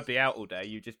 I mean, I'd be out all day.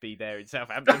 You'd just be there in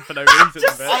Southampton for no reason.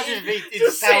 Just but- I'd just be in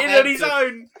Just sitting on his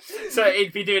Southampton. own. So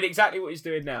he'd be doing exactly what he's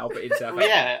doing now, but in Southampton. Well,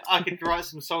 yeah, I could write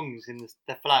some songs in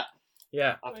the flat.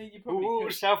 Yeah. I mean, you probably Ooh,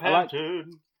 could.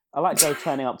 Southampton. I like Joe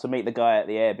turning up to meet the guy at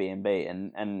the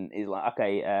Airbnb, and he's like,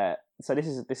 okay, so this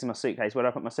is my suitcase. Where do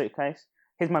I put my suitcase?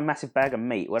 Here's my massive bag of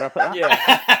meat. Where do I put that?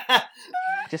 Yeah.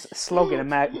 Just slogging a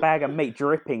bag of meat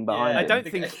dripping behind Yeah. I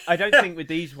him. don't think with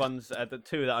these ones, the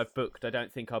two that I've booked, I don't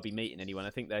think I'll be meeting anyone. I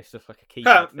think they're just like a key.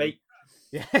 thing. Mate.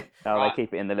 Yeah. Oh, Right. they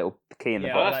keep it in the little key in the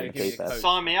Yeah, box well, and they give you keep a it. code.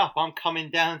 Sign me up. I'm coming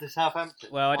down to Southampton.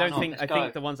 Well, I Why don't not? think. Let's I go.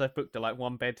 think the ones I've booked are like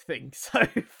one bed things. So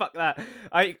fuck that.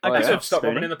 I Oh, That's yeah. what stopped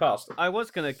Robin Spooning. in the past. I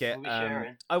was gonna get. We'll be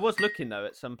sharing. I was looking though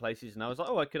at some places, and I was like,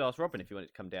 oh, I could ask Robin if you wanted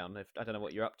to come down. I don't know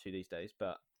what you're up to these days,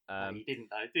 but No, you didn't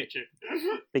know, did you?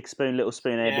 Big spoon, little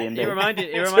spoon Yeah. Airbnb. it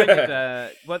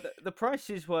reminded. Well, the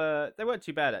prices they weren't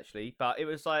too bad actually, but it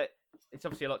was like it's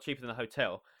obviously a lot cheaper than a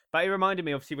hotel. But it reminded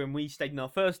me obviously when we stayed in our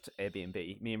first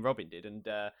Airbnb, me and Robin did, and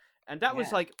that was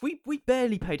Yeah. like we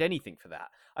barely paid anything for that.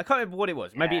 I can't remember what it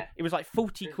was. Maybe Yeah. it was like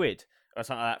 40 quid or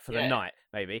something like that for the Yeah. night.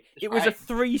 Maybe It's it was a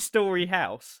great. 3-story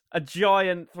house, a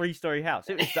giant 3-story house.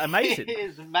 It was amazing. It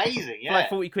is amazing, For yeah. like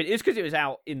 40 quid. It was because it was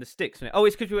out in the sticks. Wasn't it? Oh,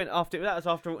 it's because we went after. That was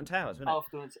after Alton Towers, wasn't it?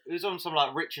 Afterwards, it was on some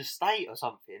like rich estate or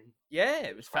something. Yeah,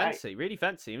 it was Great. fancy, really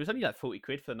fancy. It was only like 40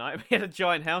 quid for the night. We had a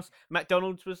giant house.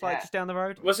 McDonald's was like Yeah. just down the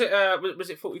road. Was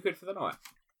it 40 quid for the night?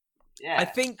 Yeah, I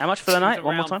think. How much for the it was night?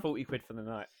 One more around time? 40 quid for the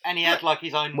night. and he had like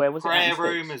his own Where was it? prayer At the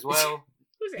room States? as well.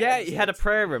 Was it Yeah, he had a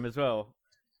prayer room as well.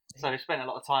 So he spent a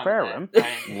lot of time Prayer in there room?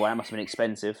 praying. Well, that must have been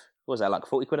expensive. What was that, like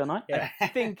 40 quid a night? Yeah. I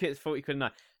think it's 40 quid a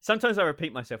night. Sometimes I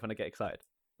repeat myself when I get excited.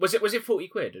 Was it 40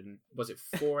 quid? And was it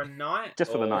for a night?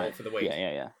 Just for the or night. For the week?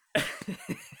 Yeah.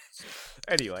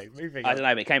 Anyway, moving I on. don't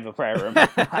know, but it came from prayer room.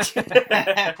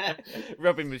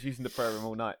 Robin was using the prayer room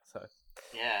all night, so.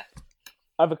 Yeah.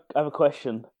 I have a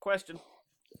question. Question.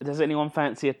 Does anyone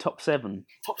fancy a top 7?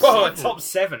 Top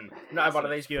 7. Not had one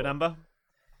of these. Your number?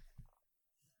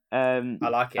 I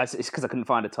like it. It's because I couldn't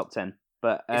find a top 10.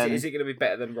 But Is it going to be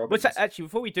better than Robin's? Well, actually,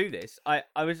 before we do this, I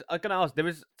was going to ask. There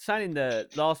was saying in the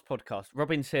last podcast,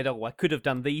 Robin said, "Oh, I could have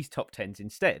done these top 10s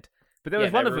instead." But there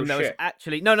was one of them that was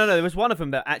actually no. There was one of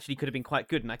them that actually could have been quite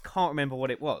good, and I can't remember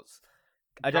what it was.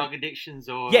 Drug addictions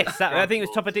or yes, I think it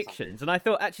was top addictions, and I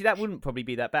thought actually that wouldn't probably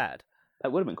be that bad.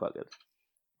 That would have been quite good.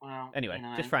 Well, anyway,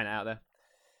 just throwing it out there.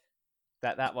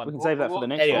 That one. We can save that for the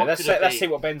next anyway, one. Let's see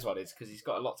what Ben's one is, because he's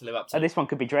got a lot to live up to. This one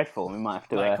could be dreadful. We might have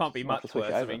to. It can't be much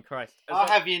worse. I mean, Christ. I'll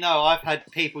have you know, I've had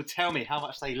people tell me how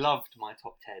much they loved my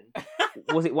top 10.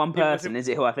 Was it one person? Is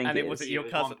it who I think and it is? Was it your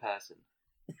cousin? One person.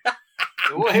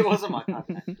 It wasn't my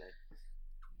cousin, actually.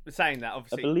 Saying that,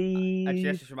 obviously, I believe actually,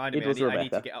 that's just reminded me. I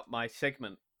need to get up my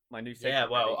segment, my new segment. Yeah,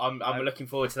 well, ready. I'm looking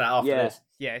forward to that after this.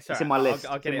 Yeah, it's in my list.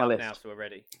 I'll get in it my up list now, so we're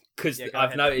ready. Because I've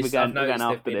I've noticed we're going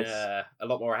they've been this. a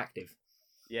lot more active.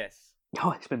 Yes.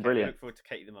 Oh, it's been I brilliant. look forward to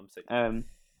Katie the Mum soon.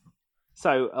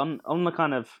 So on the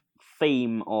kind of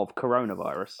theme of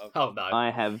coronavirus, Oh no!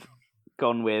 I have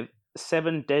gone with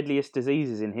 7 deadliest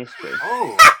diseases in history.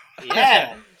 Oh,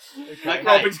 yeah. Okay.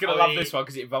 Robin's gonna love this one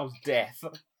because it involves death.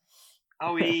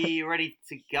 Are we ready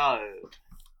to go?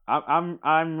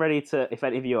 I'm ready to. If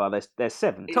any of you are, there's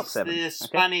 7, top 7. Is the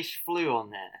Spanish flu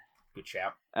on there? Good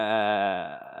shout.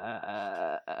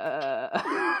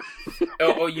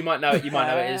 Or you might know it. You might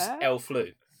know it as El Flu.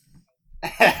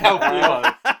 El flu.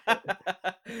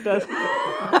 Does...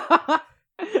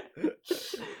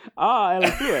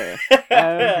 El Flu.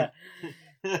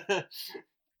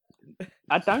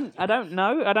 I don't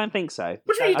know. I don't think so.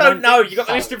 What do you mean you don't know? You got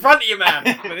the list in front of you, man.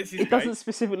 It doesn't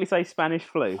specifically say Spanish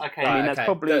flu. Okay, I mean that's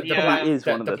probably the black, is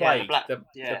one of the the plague, the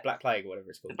the Black Plague, or whatever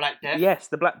it's called. The Black Death. Yes,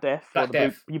 the Black Death, Black or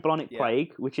Death. the bubonic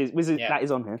plague, which is that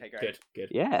is on here. Okay, great. Good.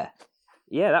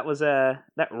 Yeah, that was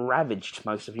that ravaged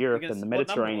most of Europe and the what number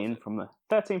Mediterranean was it? from the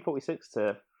 1346 to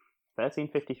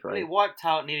 1353. Well, it wiped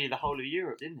out nearly the whole of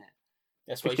Europe, didn't it?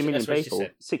 That's what 50 you million said. people,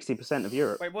 60% of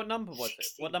Europe. Wait, what number was it?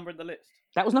 What number in the list?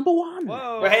 That was number 1.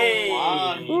 Whoa! Hey!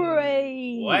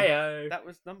 Hooray! Wayo. That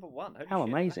was number 1. Holy How shit,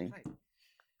 amazing.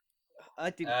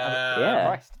 I didn't. Yeah.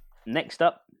 Christ. Next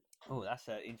up, Oh, that's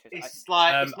interesting. It's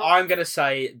like it's not... I'm gonna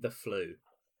say the flu.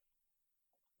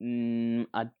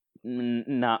 no.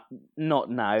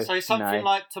 So something no.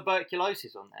 like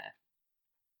tuberculosis on there.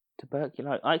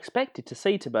 Tuberculosis. I expected to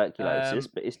see tuberculosis,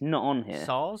 but it's not on here.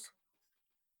 SARS?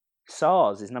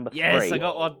 SARS is number 3. Yes, I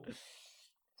got one.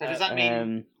 So does that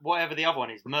mean whatever the other one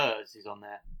is, MERS is on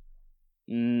there?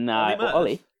 No, Ollie Murs?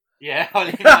 Ollie. Yeah,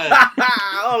 Ollie MERS.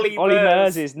 Ollie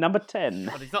Murs is number 10.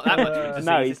 Well, he's not that much of a disease,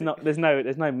 No, is he's he? not. There's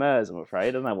no MERS. I'm afraid.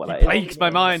 I don't know what that He is. plagues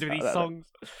my mind with these songs.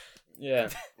 Yeah.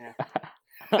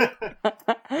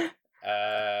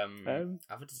 Um,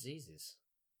 Other diseases.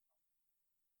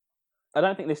 I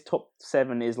don't think this top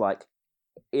 7 is like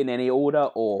in any order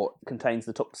or contains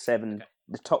the top 7. Okay.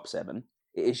 The top 7.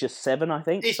 It is just 7, I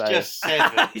think. It's so just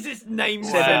 7. He's just named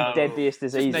 7 Wow. deadliest name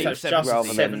diseases. So it's seven just rather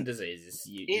 7 than diseases.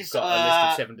 You've Is, got a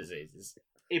list of 7 diseases.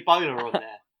 Ebola on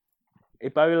there.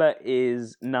 Ebola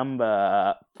is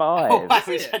number 5. Oh, wow,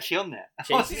 it's actually on there.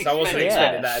 Jesus, I wasn't Yeah.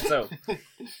 expecting that at all.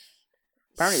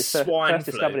 Apparently, it's Swine first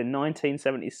flu. discovered in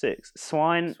 1976.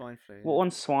 Swine. Swine flu. What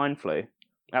one's swine flu?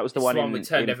 That was the It's one the one in that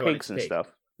turned everyone pigs into and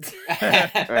pig.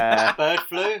 stuff. Bird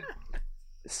flu.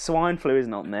 Swine flu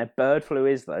isn't on there. Bird flu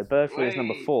is though. Bird flu is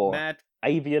number Wait. 4. Mad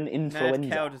Avian influenza.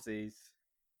 cow disease.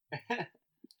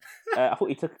 I thought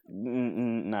you took.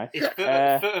 No. Is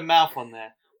foot and mouth on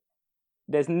there?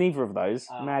 There's neither of those.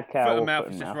 Oh. Mad cow. Foot or and mouth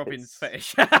foot is and just mouth. Robin's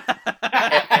fetish.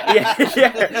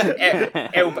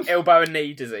 yeah. Elbow and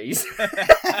knee disease.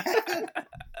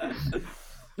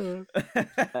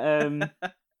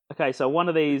 Okay, so one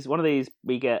of these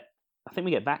we get. I think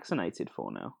we get vaccinated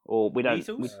for now, or we don't.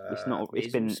 Measles? It's not.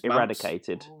 It's been Measles, mumps.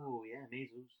 eradicated. Oh yeah,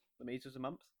 measles. The measles and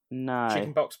mumps. No,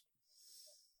 Chickenpox.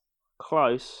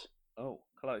 close. Oh,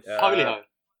 close. Polio.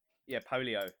 Yeah,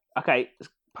 polio. Okay,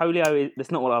 polio is.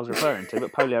 That's not what I was referring to,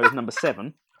 but polio is number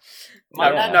 7. No,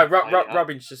 Yeah. no,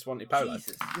 Robin's just wanted polo.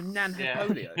 Jesus, your nan had Yeah.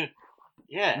 polio.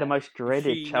 Yeah. The most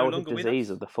dreaded she no childhood longer with disease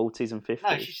of the 40s and 50s.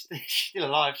 No, she's still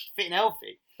alive. She's fit and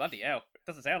healthy. Bloody hell.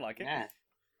 Doesn't sound like it. Yeah.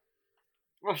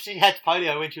 Well, she had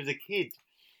polio when she was a kid,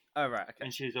 Oh, right, okay.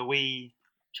 and she was a wee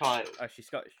child. Oh, she's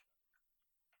Scottish.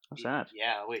 So sad.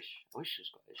 Yeah, I wish it was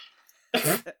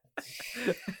Scottish.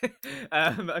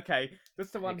 Okay,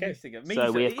 that's the one Okay. missing.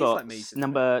 So we have got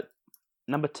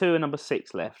number 2 and number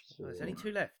 6 left. Oh, there's only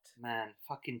 2 left. Man,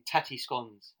 fucking tatty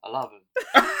scones. I love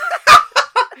them.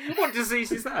 What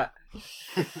disease is that?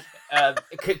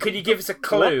 Could you give us a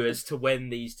clue as to when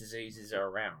these diseases are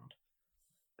around?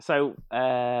 So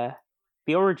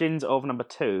the origins of number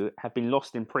 2 have been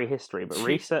lost in prehistory, but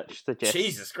research suggests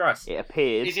Jesus Christ. it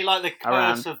appears. Is it like the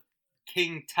curse of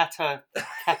King Tataman?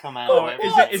 Oh, or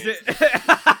is it?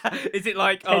 Is it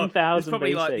like 10,000 it's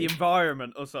probably like BC. the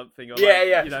environment or something? Or Yeah, like,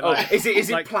 yeah. You know, Oh, like, is it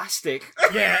like- plastic?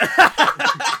 Yeah.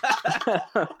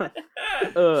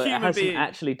 It Human has being. some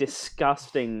actually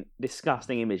disgusting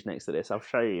image next to this. I'll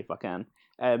show you if I can.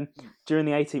 During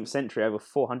the 18th century, over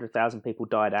 400,000 people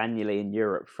died annually in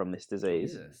Europe from this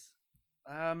disease. Jesus.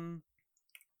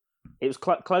 It was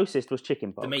closest was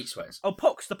chickenpox. The meat sweats. Oh,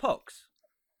 pox. The pox.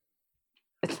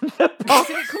 The pox.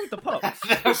 Isn't it called the pox?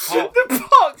 The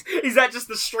pox! Is that just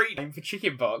the street name for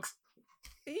chicken pox?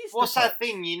 It is What's the that pox.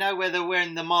 thing? You know where they're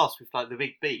wearing the mask with like the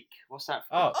big beak? What's that?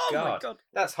 Oh, Oh God. my god.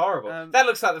 That's horrible. Um, that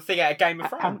looks like the thing out of Game of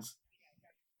Thrones.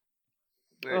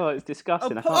 Oh, it's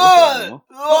disgusting. I Oh, can't look at it Oh, anymore.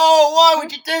 why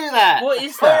would you do that? What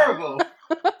is It's that? horrible.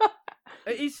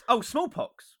 It is. Oh,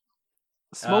 smallpox.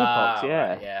 Smallpox, Ah, yeah.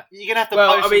 right, yeah. You're gonna have to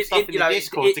Well, post I mean, some stuff in the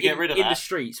Discord to get rid of in that. the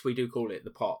streets, we do call it the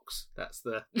pox. That's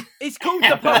the. It's called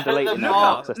the I'm pox. deleting that No.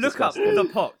 box. That's Look up disgusting. the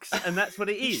pox, and that's what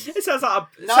it is. It sounds like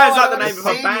No, sounds I like the don't name of a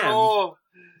wanna see band. more.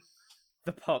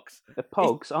 The pox. The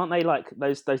pogs, aren't they like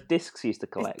those discs you used to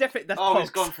It's collect? definitely that's Oh, pox.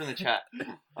 it's gone from the chat.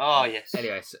 Oh yes.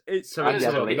 Anyway, It's, so I'm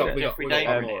so gonna we got delete it. Jeffrey one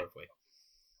Dahmer. more, have we?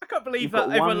 I can't believe You've that got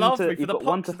everyone one laughed to- at me for you've the got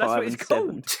one pox. to That's what five it's and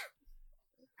called.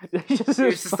 It's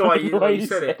It's just the way you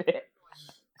said it.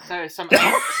 So it's some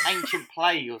ancient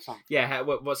plague or something. Yeah,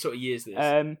 what sort of year is this?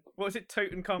 What was it?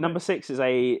 Tutankhamun. Number 6 is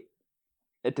a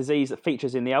disease that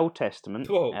features in the Old Testament.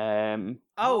 Whoa.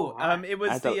 Oh, right. it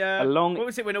was Has the a long what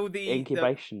was it when all the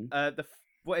incubation. the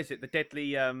what is it? The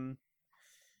deadly the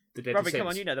Deadly Robbie, come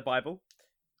on, Sins. you know the Bible.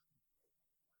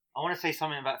 I want to say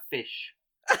something about fish.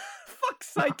 Fuck's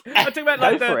sake! I'm talking about Go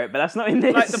like for the it, but that's not in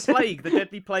this. like the plague, the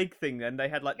deadly plague thing. And they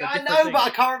had like the I different know, things. but I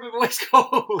can't remember what it's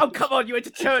called. Oh come on! You went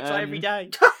to church like every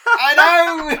day. I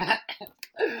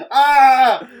know.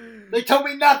 Ah, they told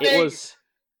me nothing.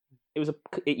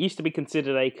 It used to be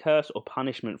considered a curse or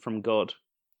punishment from God.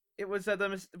 It was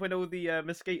when all the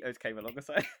mosquitoes came along. I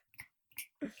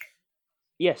say.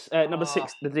 Yes, number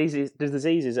 6. The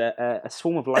disease is a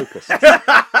swarm of locusts.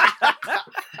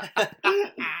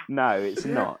 No, it's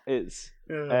not. It's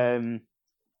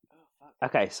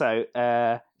okay. So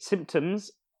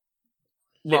symptoms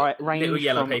range little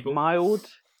yellow from people. mild,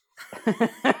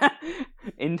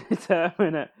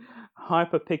 indeterminate,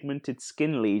 hyperpigmented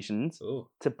skin lesions Oh,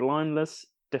 to blindness,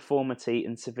 deformity,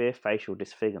 and severe facial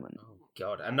disfigurement.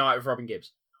 God. A night with Robin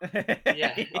Gibbs.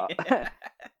 Yeah.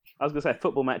 I was going to say a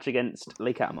football match against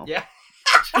Lee Cattermole. Yeah.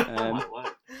 That might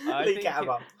work. I Lee think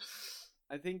Cattermole.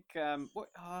 I think what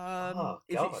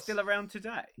is God. it still around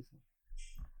today?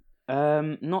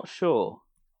 Not sure.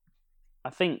 I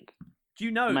think. Do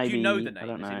you know? Do Maybe- you know the I name?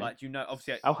 don't Is it know. like do you know?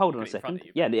 Obviously, Oh, hold on a you've got it in front second.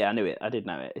 of you. Yeah, I knew it. I did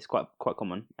know it. It's quite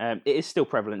common. It is still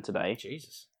prevalent today.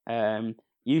 Jesus.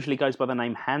 Usually goes by the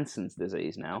name Hansen's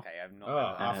disease now. Okay, I'm not.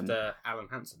 Oh, after Alan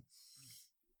Hansen.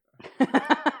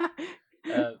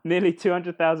 Nearly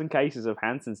 200,000 cases of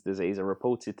Hansen's disease are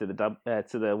reported to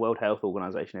the World Health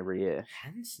Organization every year.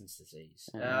 Hansen's disease.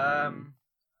 So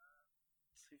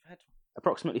we've had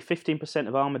Approximately 15%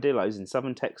 of armadillos in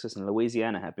southern Texas and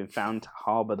Louisiana have been found to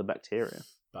harbour the bacteria.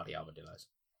 Bloody armadillos.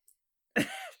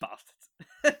 bastards.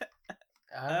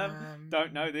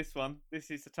 Don't know this one.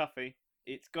 This is a toughie.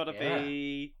 It's got to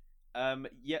be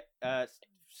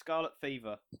scarlet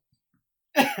fever.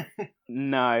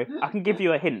 No, I can give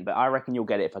you a hint, but I reckon you'll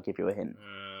get it if I give you a hint.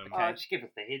 Okay. Just give us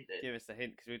the hint then. Give us a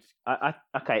hint because we just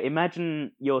Okay,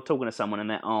 imagine you're talking to someone and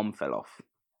their arm fell off.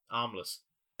 Armless.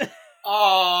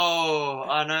 Oh,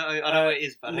 I know what it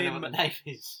is, but I don't know what the name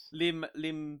is.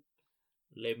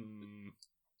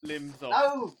 limbs off.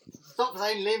 No, stop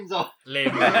saying limbs off.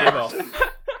 Limb off.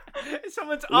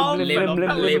 Someone's arm lim, fell off. lim,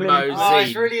 That lim, was lim, really- lim. Oh,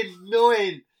 it's really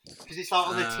annoying because it's like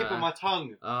on the tip of my tongue.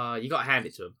 You got to hand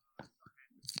it to him.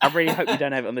 I really hope you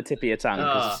don't have it on the tip of your tongue.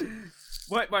 'Cause-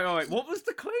 Wait. What was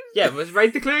the clue? Yeah,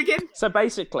 raise the clue again. So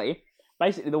basically,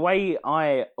 the way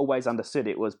I always understood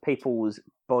it was people's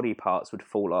body parts would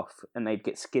fall off and they'd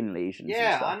get skin lesions. and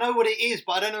Yeah, stuff. I know what it is,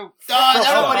 but I don't know. I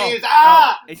don't know what it is.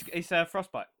 Oh, it's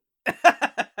frostbite.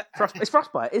 It's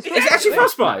frostbite. It's Is it actually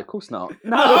frostbite? No, of course not.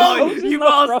 No, Oh, of course it's you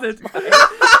not bastard! frostbite.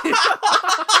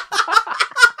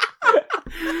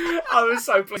 I was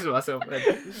so pleased with myself. Then.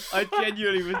 I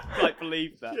genuinely was like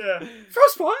believe that. Yeah.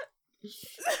 Frostbite.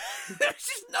 There's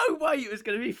just no way it was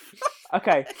going to be.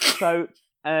 Okay, so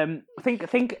think.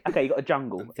 Okay, you got a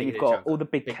jungle, and thinking you've of got jungle. all the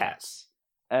big Big cats.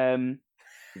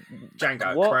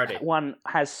 Django, What Crowdy. one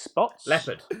has spots?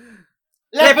 Leopard.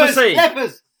 Leprosy.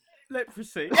 Leprosy.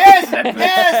 Leprosy. Yes,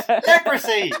 yes,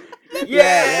 leprosy.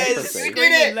 Yes! leprosy. We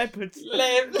did it. Leopards.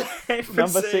 Leprosy.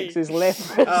 Number 6 is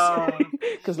leprosy.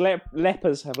 Because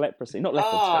lepers have leprosy, not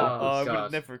leopards. Oh. though. Oh, I God.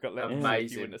 would never have got leopards if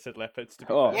Amazing. you wouldn't have said leopards. To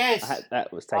be Oh, fair. Yes.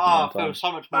 that was taking Oh, a I long time. feel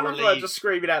so much I more remember relieved. just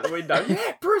screaming out the window,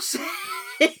 leprosy!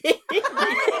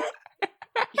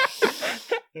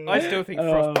 I still think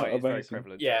frostbite is very amazing.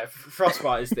 prevalent. Yeah,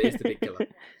 frostbite is the big killer.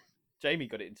 Jamie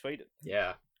got it in Sweden.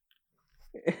 Yeah.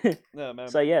 No, man.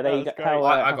 So yeah, there you go. That was great. How,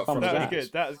 I how got fun was That was that?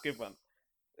 good. That was a good one.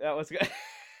 That was good.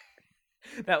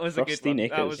 That was a Frosty good one. That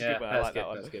knickers. was a Yeah, good one. I that's like good. that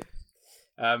one. That's good.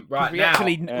 'Cause Right we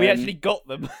now, we actually got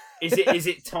them. is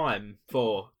it time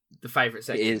for the favourite It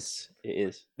section? is. It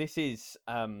is. This is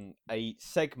a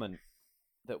segment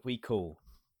that we call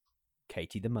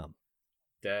Katie the Mum.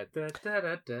 Da, da, da,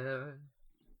 da, da.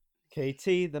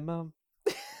 Katie the Mum.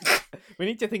 We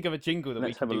need to think of a jingle that Let's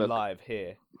we can have a do look. live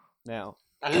here now.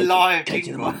 A live Katie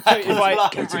jingle. the Mum. So if I-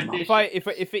 Live Katie the Mum. rendition.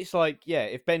 If it's like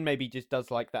if Ben maybe just does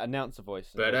like that announcer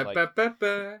voice and, goes like,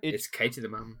 Ba-da-ba-ba-ba. It's- It's Katie the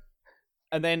Mum.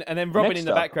 and then Robin Next in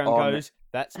the up background on- goes,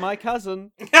 "That's my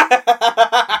cousin."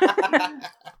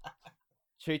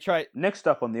 Should we try it? Next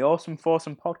up on the Awesome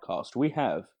Foursome podcast, we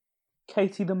have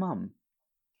Katie the Mum.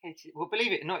 Well,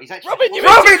 believe it or not, he's actually. Robin, you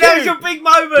Robin, that was your big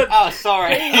moment! Oh,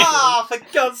 sorry. Ah, for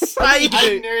God's I sake!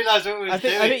 didn't realise what we were I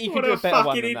think doing. you can What do a a better one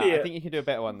fucking than that. idiot. I think you can do a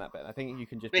better one than that, Ben. I think you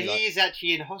can just But be he like, is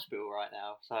actually in hospital right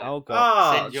now, so "Oh God,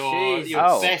 Oh, send your Jesus.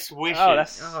 Oh. best wishes. Oh,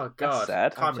 that's Oh, That's God.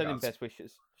 sad. I'm sending regards. best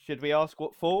wishes." Should we ask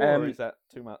what for, or Um, is that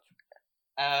too much?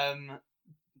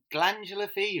 Glandular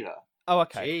fever, Oh,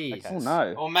 okay. Jeez. Okay. Oh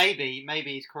no. or maybe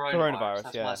it's coronavirus. Coronavirus,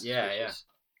 That's yeah. my Yeah, suspicious.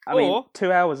 I mean, Or-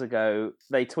 2 hours ago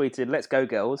they tweeted "Let's go,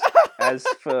 girls." As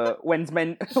for when's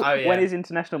men, Oh, yeah. when is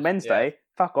International Men's Yeah. Day?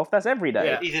 Fuck off. That's every day.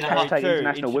 Yeah. He's in a Very high, Hashtag true.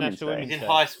 International Women's International Day. he's in Day.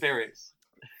 high spirits.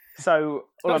 So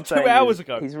all That I'm was 2 saying hours is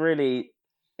ago.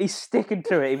 he's sticking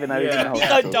to it even though he's in the Yeah. He's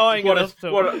hospital. like dying What in a,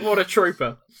 hospital. what a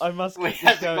trooper. I must Well, keep he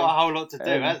this hasn't going. got a whole lot to do,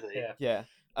 Um, has he? Yeah. Yeah.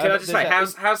 Can I but just there's say,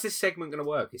 that- how's this segment going to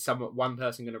work? Is one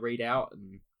person going to read out?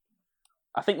 And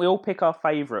I think we all pick our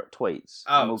favourite tweets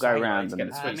Oh, and we'll so go hang on, around let's and get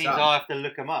the That tweets means up. I have to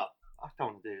look them up. I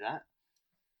don't want to do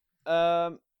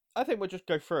that. I think we'll just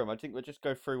go through them. I think we'll just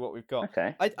go through what we've got.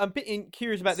 okay. I'm a bit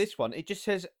curious about this one. It just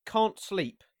says "can't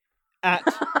sleep at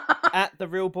at the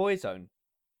real boy zone."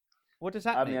 What does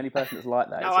that I'm mean? the only person that's like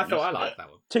that. No, it I seems. thought I liked that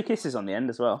one. 2 kisses on the end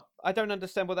as well. I don't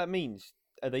understand what that means.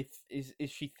 Are they? Is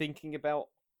she thinking about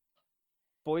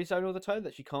boy zone all the time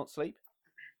that she can't sleep?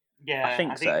 Yeah, I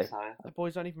think so. The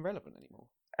boys aren't even relevant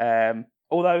anymore.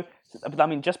 Although, I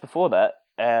mean, just before that,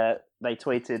 they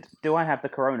tweeted, "Do I have the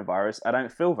coronavirus? I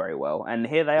don't feel very well." And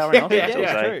here they are in Yeah, hospital.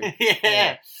 yeah, so true.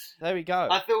 yeah. There we go.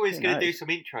 I thought we was Who going to do knows?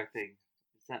 some intro thing.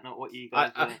 Is that not what you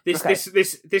guys do? This Okay.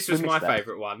 this was We my missed that.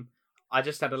 favourite one. I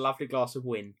just had a lovely glass of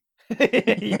win.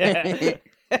 yeah.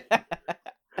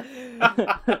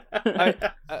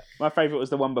 My favourite was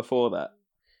the one before that.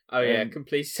 Oh yeah, can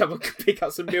please someone pick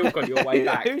up some milk on your way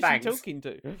back? Who's Thanks. she talking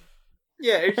to?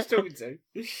 Yeah, who's she talking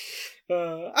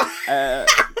to?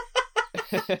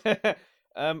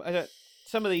 Uh,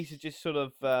 Some of these are just sort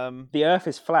of. the Earth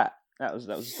is flat. That was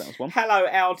one. Hello,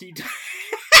 Aldi.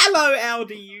 Hello,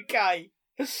 Aldi UK.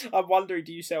 I'm wondering,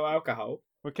 do you sell alcohol?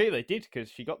 Well, clearly they did because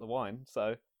she got the wine.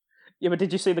 So Yeah, but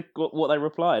did you see what they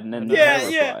replied? And then Yeah, her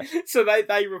yeah. reply? So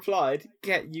they replied,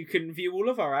 you can view all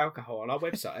of our alcohol on our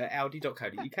website at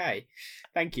audi.co.uk.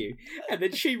 Thank you. And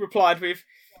then she replied with,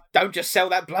 don't just sell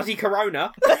that bloody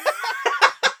Corona.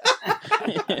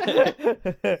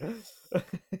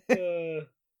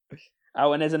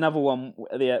 Oh, and there's another one,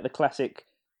 the classic.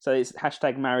 So it's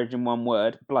hashtag marriage in one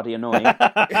word. Bloody annoying. When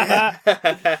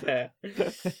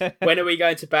are we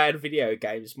going to ban video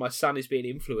games? My son is being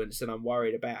influenced and I'm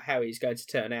worried about how he's going to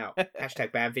turn out.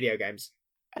 Hashtag ban video games.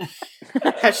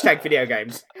 Hashtag video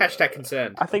games. Hashtag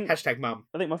concerned. Hashtag mum.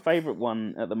 I think my favourite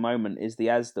one at the moment is the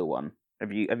Asda one.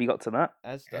 Have you got to that?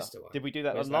 Asda one. Did we do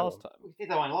that Where's one that last one? time? We did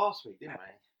that one last week, didn't we?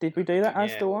 Did we do that Yeah.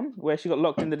 Asda one where she got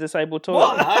locked in the disabled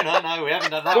What? toilet? No, we haven't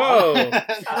done that Whoa. one.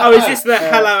 Oh, is this the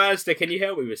hello Asda? Can you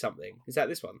help me with something? Is that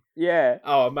this one? Yeah.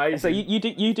 Oh, amazing. So you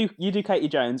do Katie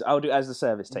Jones. I'll do Asda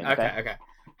service team. Okay. Okay.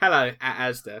 Hello at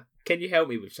Asda. Can you help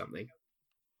me with something?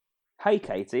 Hey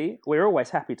Katie, we're always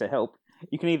happy to help.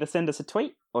 You can either send us a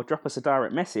tweet or drop us a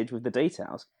direct message with the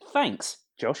details. Thanks,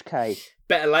 Josh K.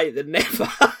 Better late than never.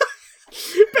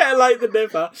 Better Better late than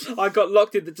never. I got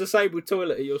locked in the disabled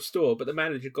toilet at your store, but the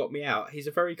manager got me out. He's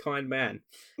a very kind man.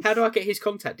 How do I get his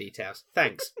contact details?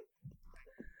 Thanks.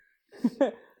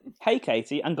 Hey,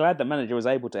 Katie, I'm glad the manager was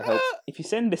able to help. If you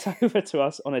send this over to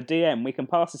us on a DM, we can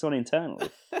pass this on internally.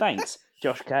 Thanks,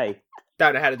 Josh K.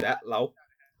 Don't know how to do that, lol.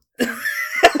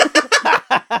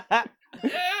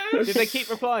 Did they keep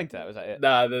replying to that? Was that it?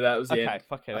 No, that was the Okay, end.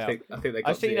 fucking I hell. think they got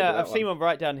I've to the seen end of that I've seen one. one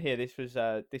right down here. This was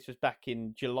back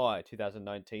in July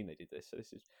 2019. They did this. So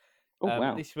this is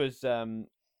Wow. this was so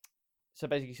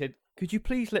basically said, could you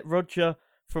please let Roger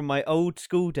from my old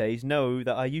school days know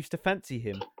that I used to fancy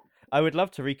him? I would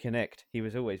love to reconnect. He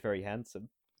was always very handsome.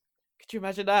 Could you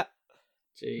imagine that?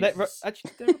 Jesus.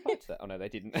 Actually, did they reply to that? Oh no, they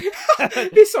didn't.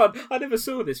 This one, I never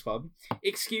saw this one.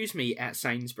 Excuse me, at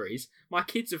Sainsbury's. My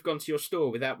kids have gone to your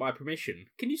store without my permission.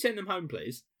 Can you send them home,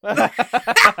 please? Oh,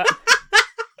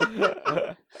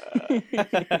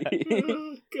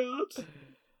 God.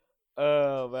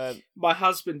 Oh man. My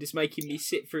husband is making me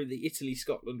sit through the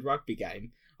Italy-Scotland rugby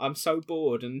game. I'm so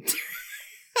bored and...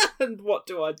 and what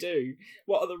do I do?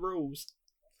 What are the rules?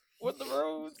 What the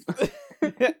rules?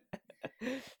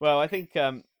 Well, I think.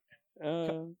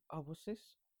 Oh, what's this?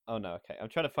 Oh no, okay. I'm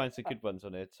trying to find some good ones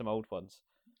on it, some old ones.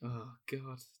 Oh,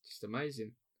 God. Just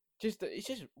amazing. It's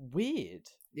just weird.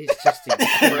 It's just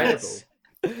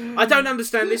incredible. I don't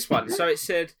understand this one. So it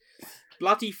said,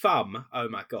 bloody thumb, oh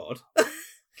my God.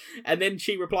 And then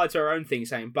she replied to her own thing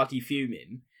saying, bloody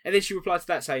fuming. And then she replied to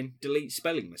that saying, delete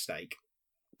spelling mistake.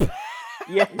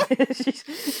 Yeah.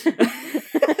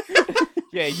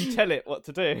 Yeah, you tell it what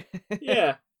to do.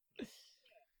 Yeah.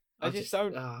 I just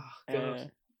don't. Oh,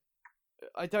 God.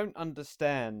 I don't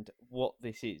understand what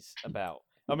this is about.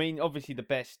 I mean, obviously, the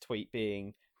best tweet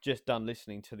being just done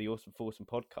listening to the Awesome Foursome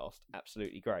podcast.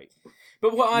 Absolutely great.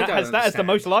 But what I don't understand... That has the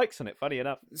most likes on it, funny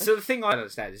enough. So the thing I don't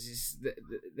understand is that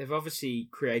they've obviously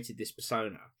created this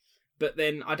persona, but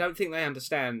then I don't think they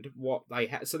understand what they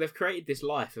have. So they've created this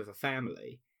life of a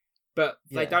family, but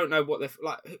they don't know what they're...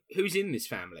 Like, who's in this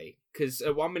family? Because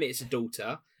at 1 minute it's a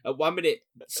daughter, at 1 minute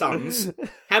sons.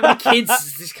 How many kids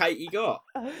has this Katie got?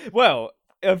 Well...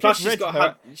 Plus, she's got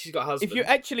a husband. If you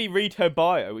actually read her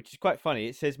bio, which is quite funny,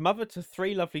 it says, mother to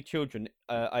 3 lovely children.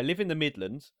 I live in the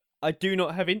Midlands. I do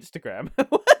not have Instagram.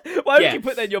 Why would you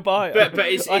put that in your bio? But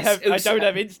I don't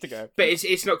have Instagram. But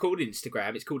it's not called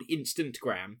Instagram. It's called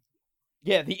Instantgram.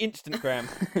 Yeah, the Instantgram.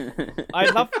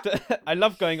 I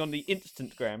love going on the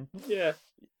Instantgram. Yeah.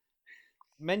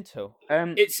 Mental.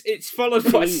 It's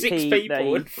followed by 6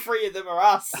 people, and 3 of them are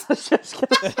us.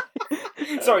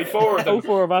 Sorry, 4 of them. All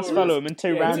 4 of us follow him, and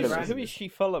 2 randoms. Who is she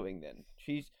following then?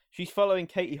 She's following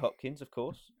Katie Hopkins, of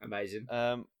course. Amazing.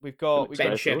 We've got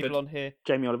Ben Shepherd people on here.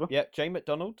 Jamie Oliver. Yep, Jane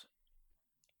McDonald.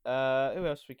 Who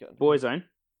else we got? Boyzone.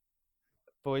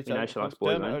 Boyzone. You know she likes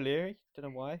Dermot Boyzone. O'Leary.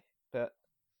 Don't know why, but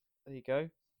there you go.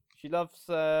 She loves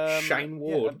Shane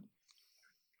Ward.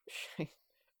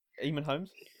 Eamon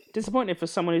Holmes. Disappointed for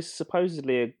someone who's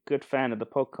supposedly a good fan of the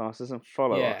podcast doesn't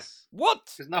follow us. What?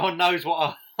 Because no one knows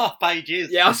what our page is.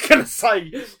 Yeah, I was going to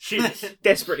say she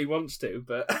desperately wants to,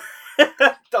 but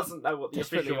doesn't know what the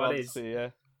official one is.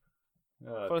 Yeah.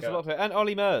 Oh, Follows a lot of it. And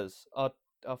Ollie Mers, our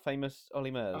famous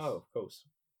Ollie Mers. Oh, of course.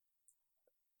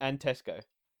 And Tesco.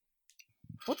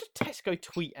 What did Tesco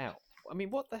tweet out? I mean,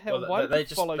 what the hell? Well, Why they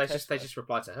did follow just Tesco?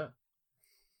 replied to her.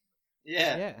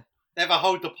 Yeah. They have a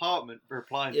whole department for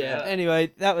replying to her.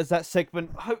 Anyway, that was that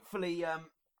segment. Hopefully,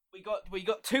 we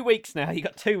got 2 weeks now. You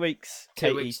got 2 weeks, 2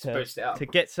 Katie, weeks to boost it up. to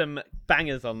get some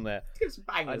bangers on there. Get some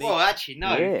bangers. Well, actually,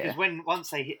 no, Yeah. because once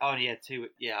they hit, oh yeah, 2,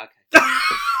 yeah, okay.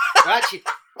 Well, actually,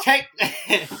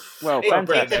 Well, it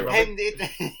fantastic.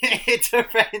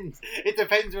 depends. It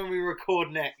depends when we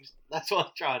record next. That's what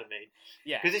I'm trying to mean.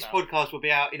 Yeah, Because this podcast will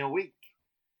be out in a week.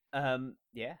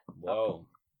 Yeah. Whoa.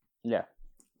 Yeah.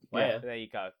 Yeah. There you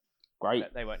go.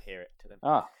 Great. They won't hear it to them.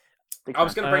 Big I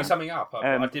was fan. going to bring something up.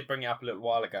 I um, did bring it up a little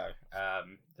while ago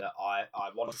that I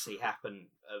want to see happen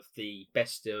of the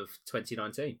best of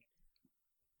 2019.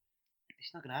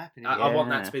 It's not going to happen. I want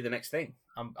that to be the next thing.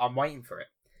 I'm waiting for it.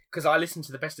 Because I listen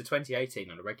to the best of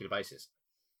 2018 on a regular basis.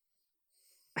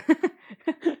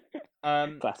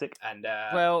 Classic. And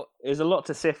Well, There's a lot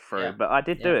to sift through, Yeah. but I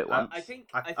did do it once. I think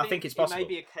it's possible. It may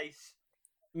be a case.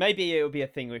 Maybe it'll be a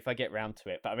thing if I get round to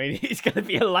it, but I mean, it's going to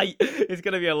be a late. It's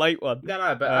going to be a late one.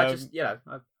 no, but I just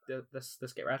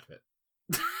let's get round to it.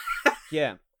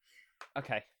 Yeah.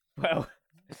 Okay. Well.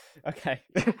 Okay.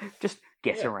 Just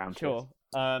get around to it. Sure.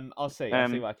 I'll see. I'll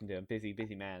see what I can do. I'm busy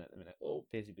man at the minute.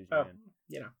 Busy Oh, man.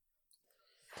 you know.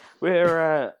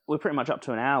 We're pretty much up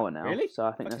to an hour now. Really? So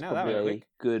I think Fucking that's hell, that probably went a quick.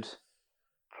 good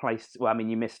place. Well, I mean,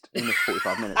 you missed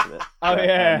 45 minutes of it. Oh but,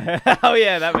 yeah, oh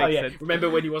yeah, that makes sense. Remember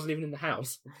when he wasn't even in the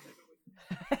house?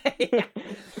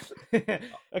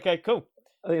 Okay, cool.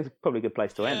 I think it's probably a good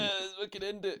place to end. We can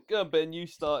end it. Go on, Ben. You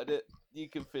started it. You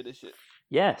can finish it.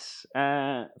 Yes.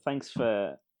 Thanks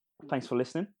for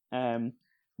listening.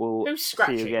 We'll Who's see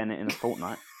scratching? you again in a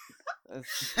fortnight.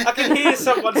 I can hear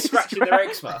someone scratching their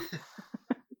eczema.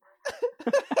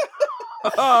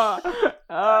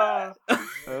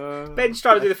 Ben's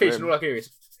trying to do the fish, and all I hear is.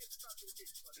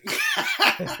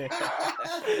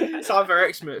 It's either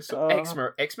eczema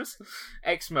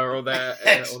or their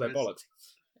bollocks.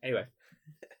 Anyway.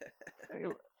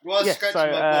 Well, Yeah, scratching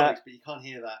so, my bollocks, but you can't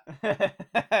hear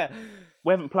that.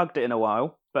 We haven't plugged it in a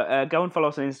while, but go and follow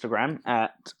us on Instagram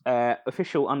at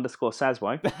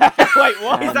official_Saswo. Wait,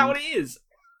 what? Is that what it is?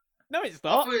 No, it's I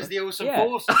not. thought it was the awesome Yeah.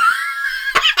 force.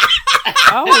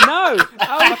 Oh no!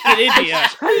 Oh, Fucking idiot.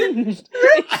 changed.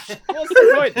 What's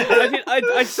the point?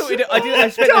 I sorted it. I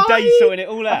spent the day sorting it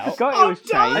all I out. forgot it was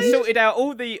I changed. sorted out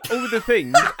all the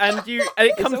things, and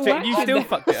it comes all to it, and you right. still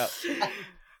fucked it up.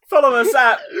 Follow us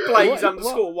at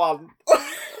Blaze_1.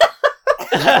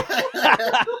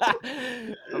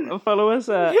 Follow us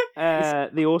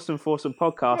at the Awesome Foursome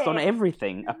Podcast on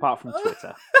everything apart from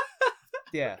Twitter,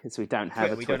 Yeah. because we don't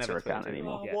have We a don't Twitter have a account Twitter.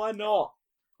 anymore. Yeah. Why not?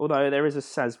 Although there is a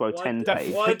Saswo 10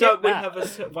 page. Why don't we have a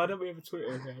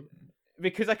Twitter account?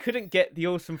 Because I couldn't get the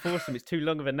Awesome Foursome. It's too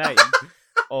long of a name.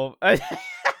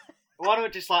 Why don't we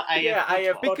just like AF? Yeah,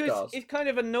 AF because podcast. it's kind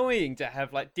of annoying to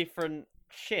have like different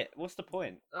shit. What's the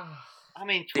point? I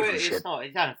mean, Twitter Different shit. is not.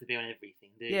 You don't have to be on everything,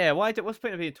 do you? Yeah, what's the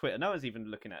point of being Twitter? No one's even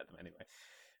looking at them anyway.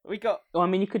 We got. Well, I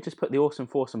mean, you could just put the Awesome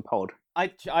Foursome Pod.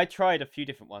 I tried a few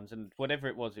different ones, and whatever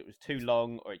it was too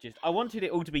long, or I wanted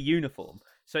it all to be uniform,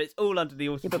 so it's all under the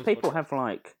Awesome. Yeah, but people have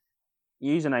like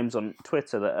usernames on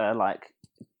Twitter that are like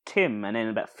Tim and then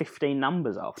about 15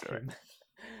 numbers after it.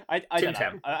 I don't know. Tim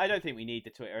Tam. I don't think we need the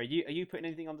Twitter. Are you putting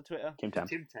anything on the Twitter? Tim Tam.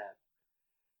 Tim Tab.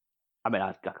 I mean,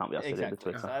 I can't be asked to do the Exactly.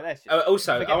 Twitter. So that's just-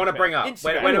 Also, forget I want to Twitter. bring up Instagram.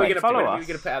 when are we Anyway, going follow to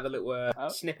us. put out the little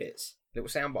snippets, little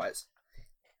sound bites?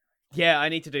 Yeah, I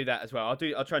need to do that as well. I'll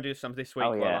try and do some this week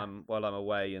Oh, yeah. while I'm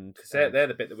away, and Because they're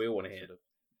the bit that we all want to hear.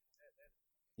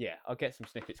 yeah, I'll get some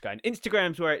snippets going.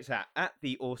 Instagram's where it's at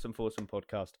the Awesome Foursome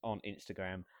Podcast on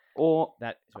Instagram. Or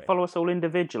That is where follow us all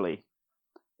individually.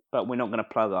 But we're not going to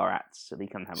plug our ads, so you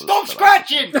can have a Stop look.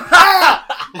 scratching! Who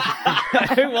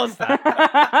was that?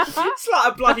 It's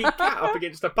like a bloody cat up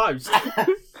against a post.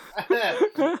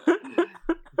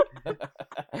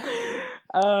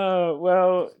 Oh,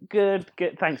 well, good.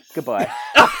 Thanks. Goodbye.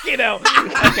 You know.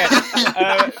 Okay.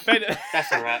 Ben,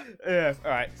 That's alright. yeah.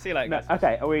 All right. See you later, No, guys.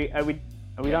 okay, are we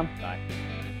done? Bye.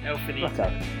 Elfin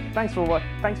Okay. Thanks for Are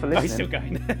we still listening.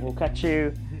 going? We'll catch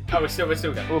you. Oh, we're still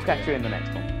going. We'll catch you in the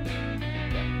next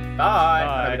one. Bye.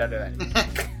 Bye. No, we don't do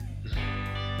that.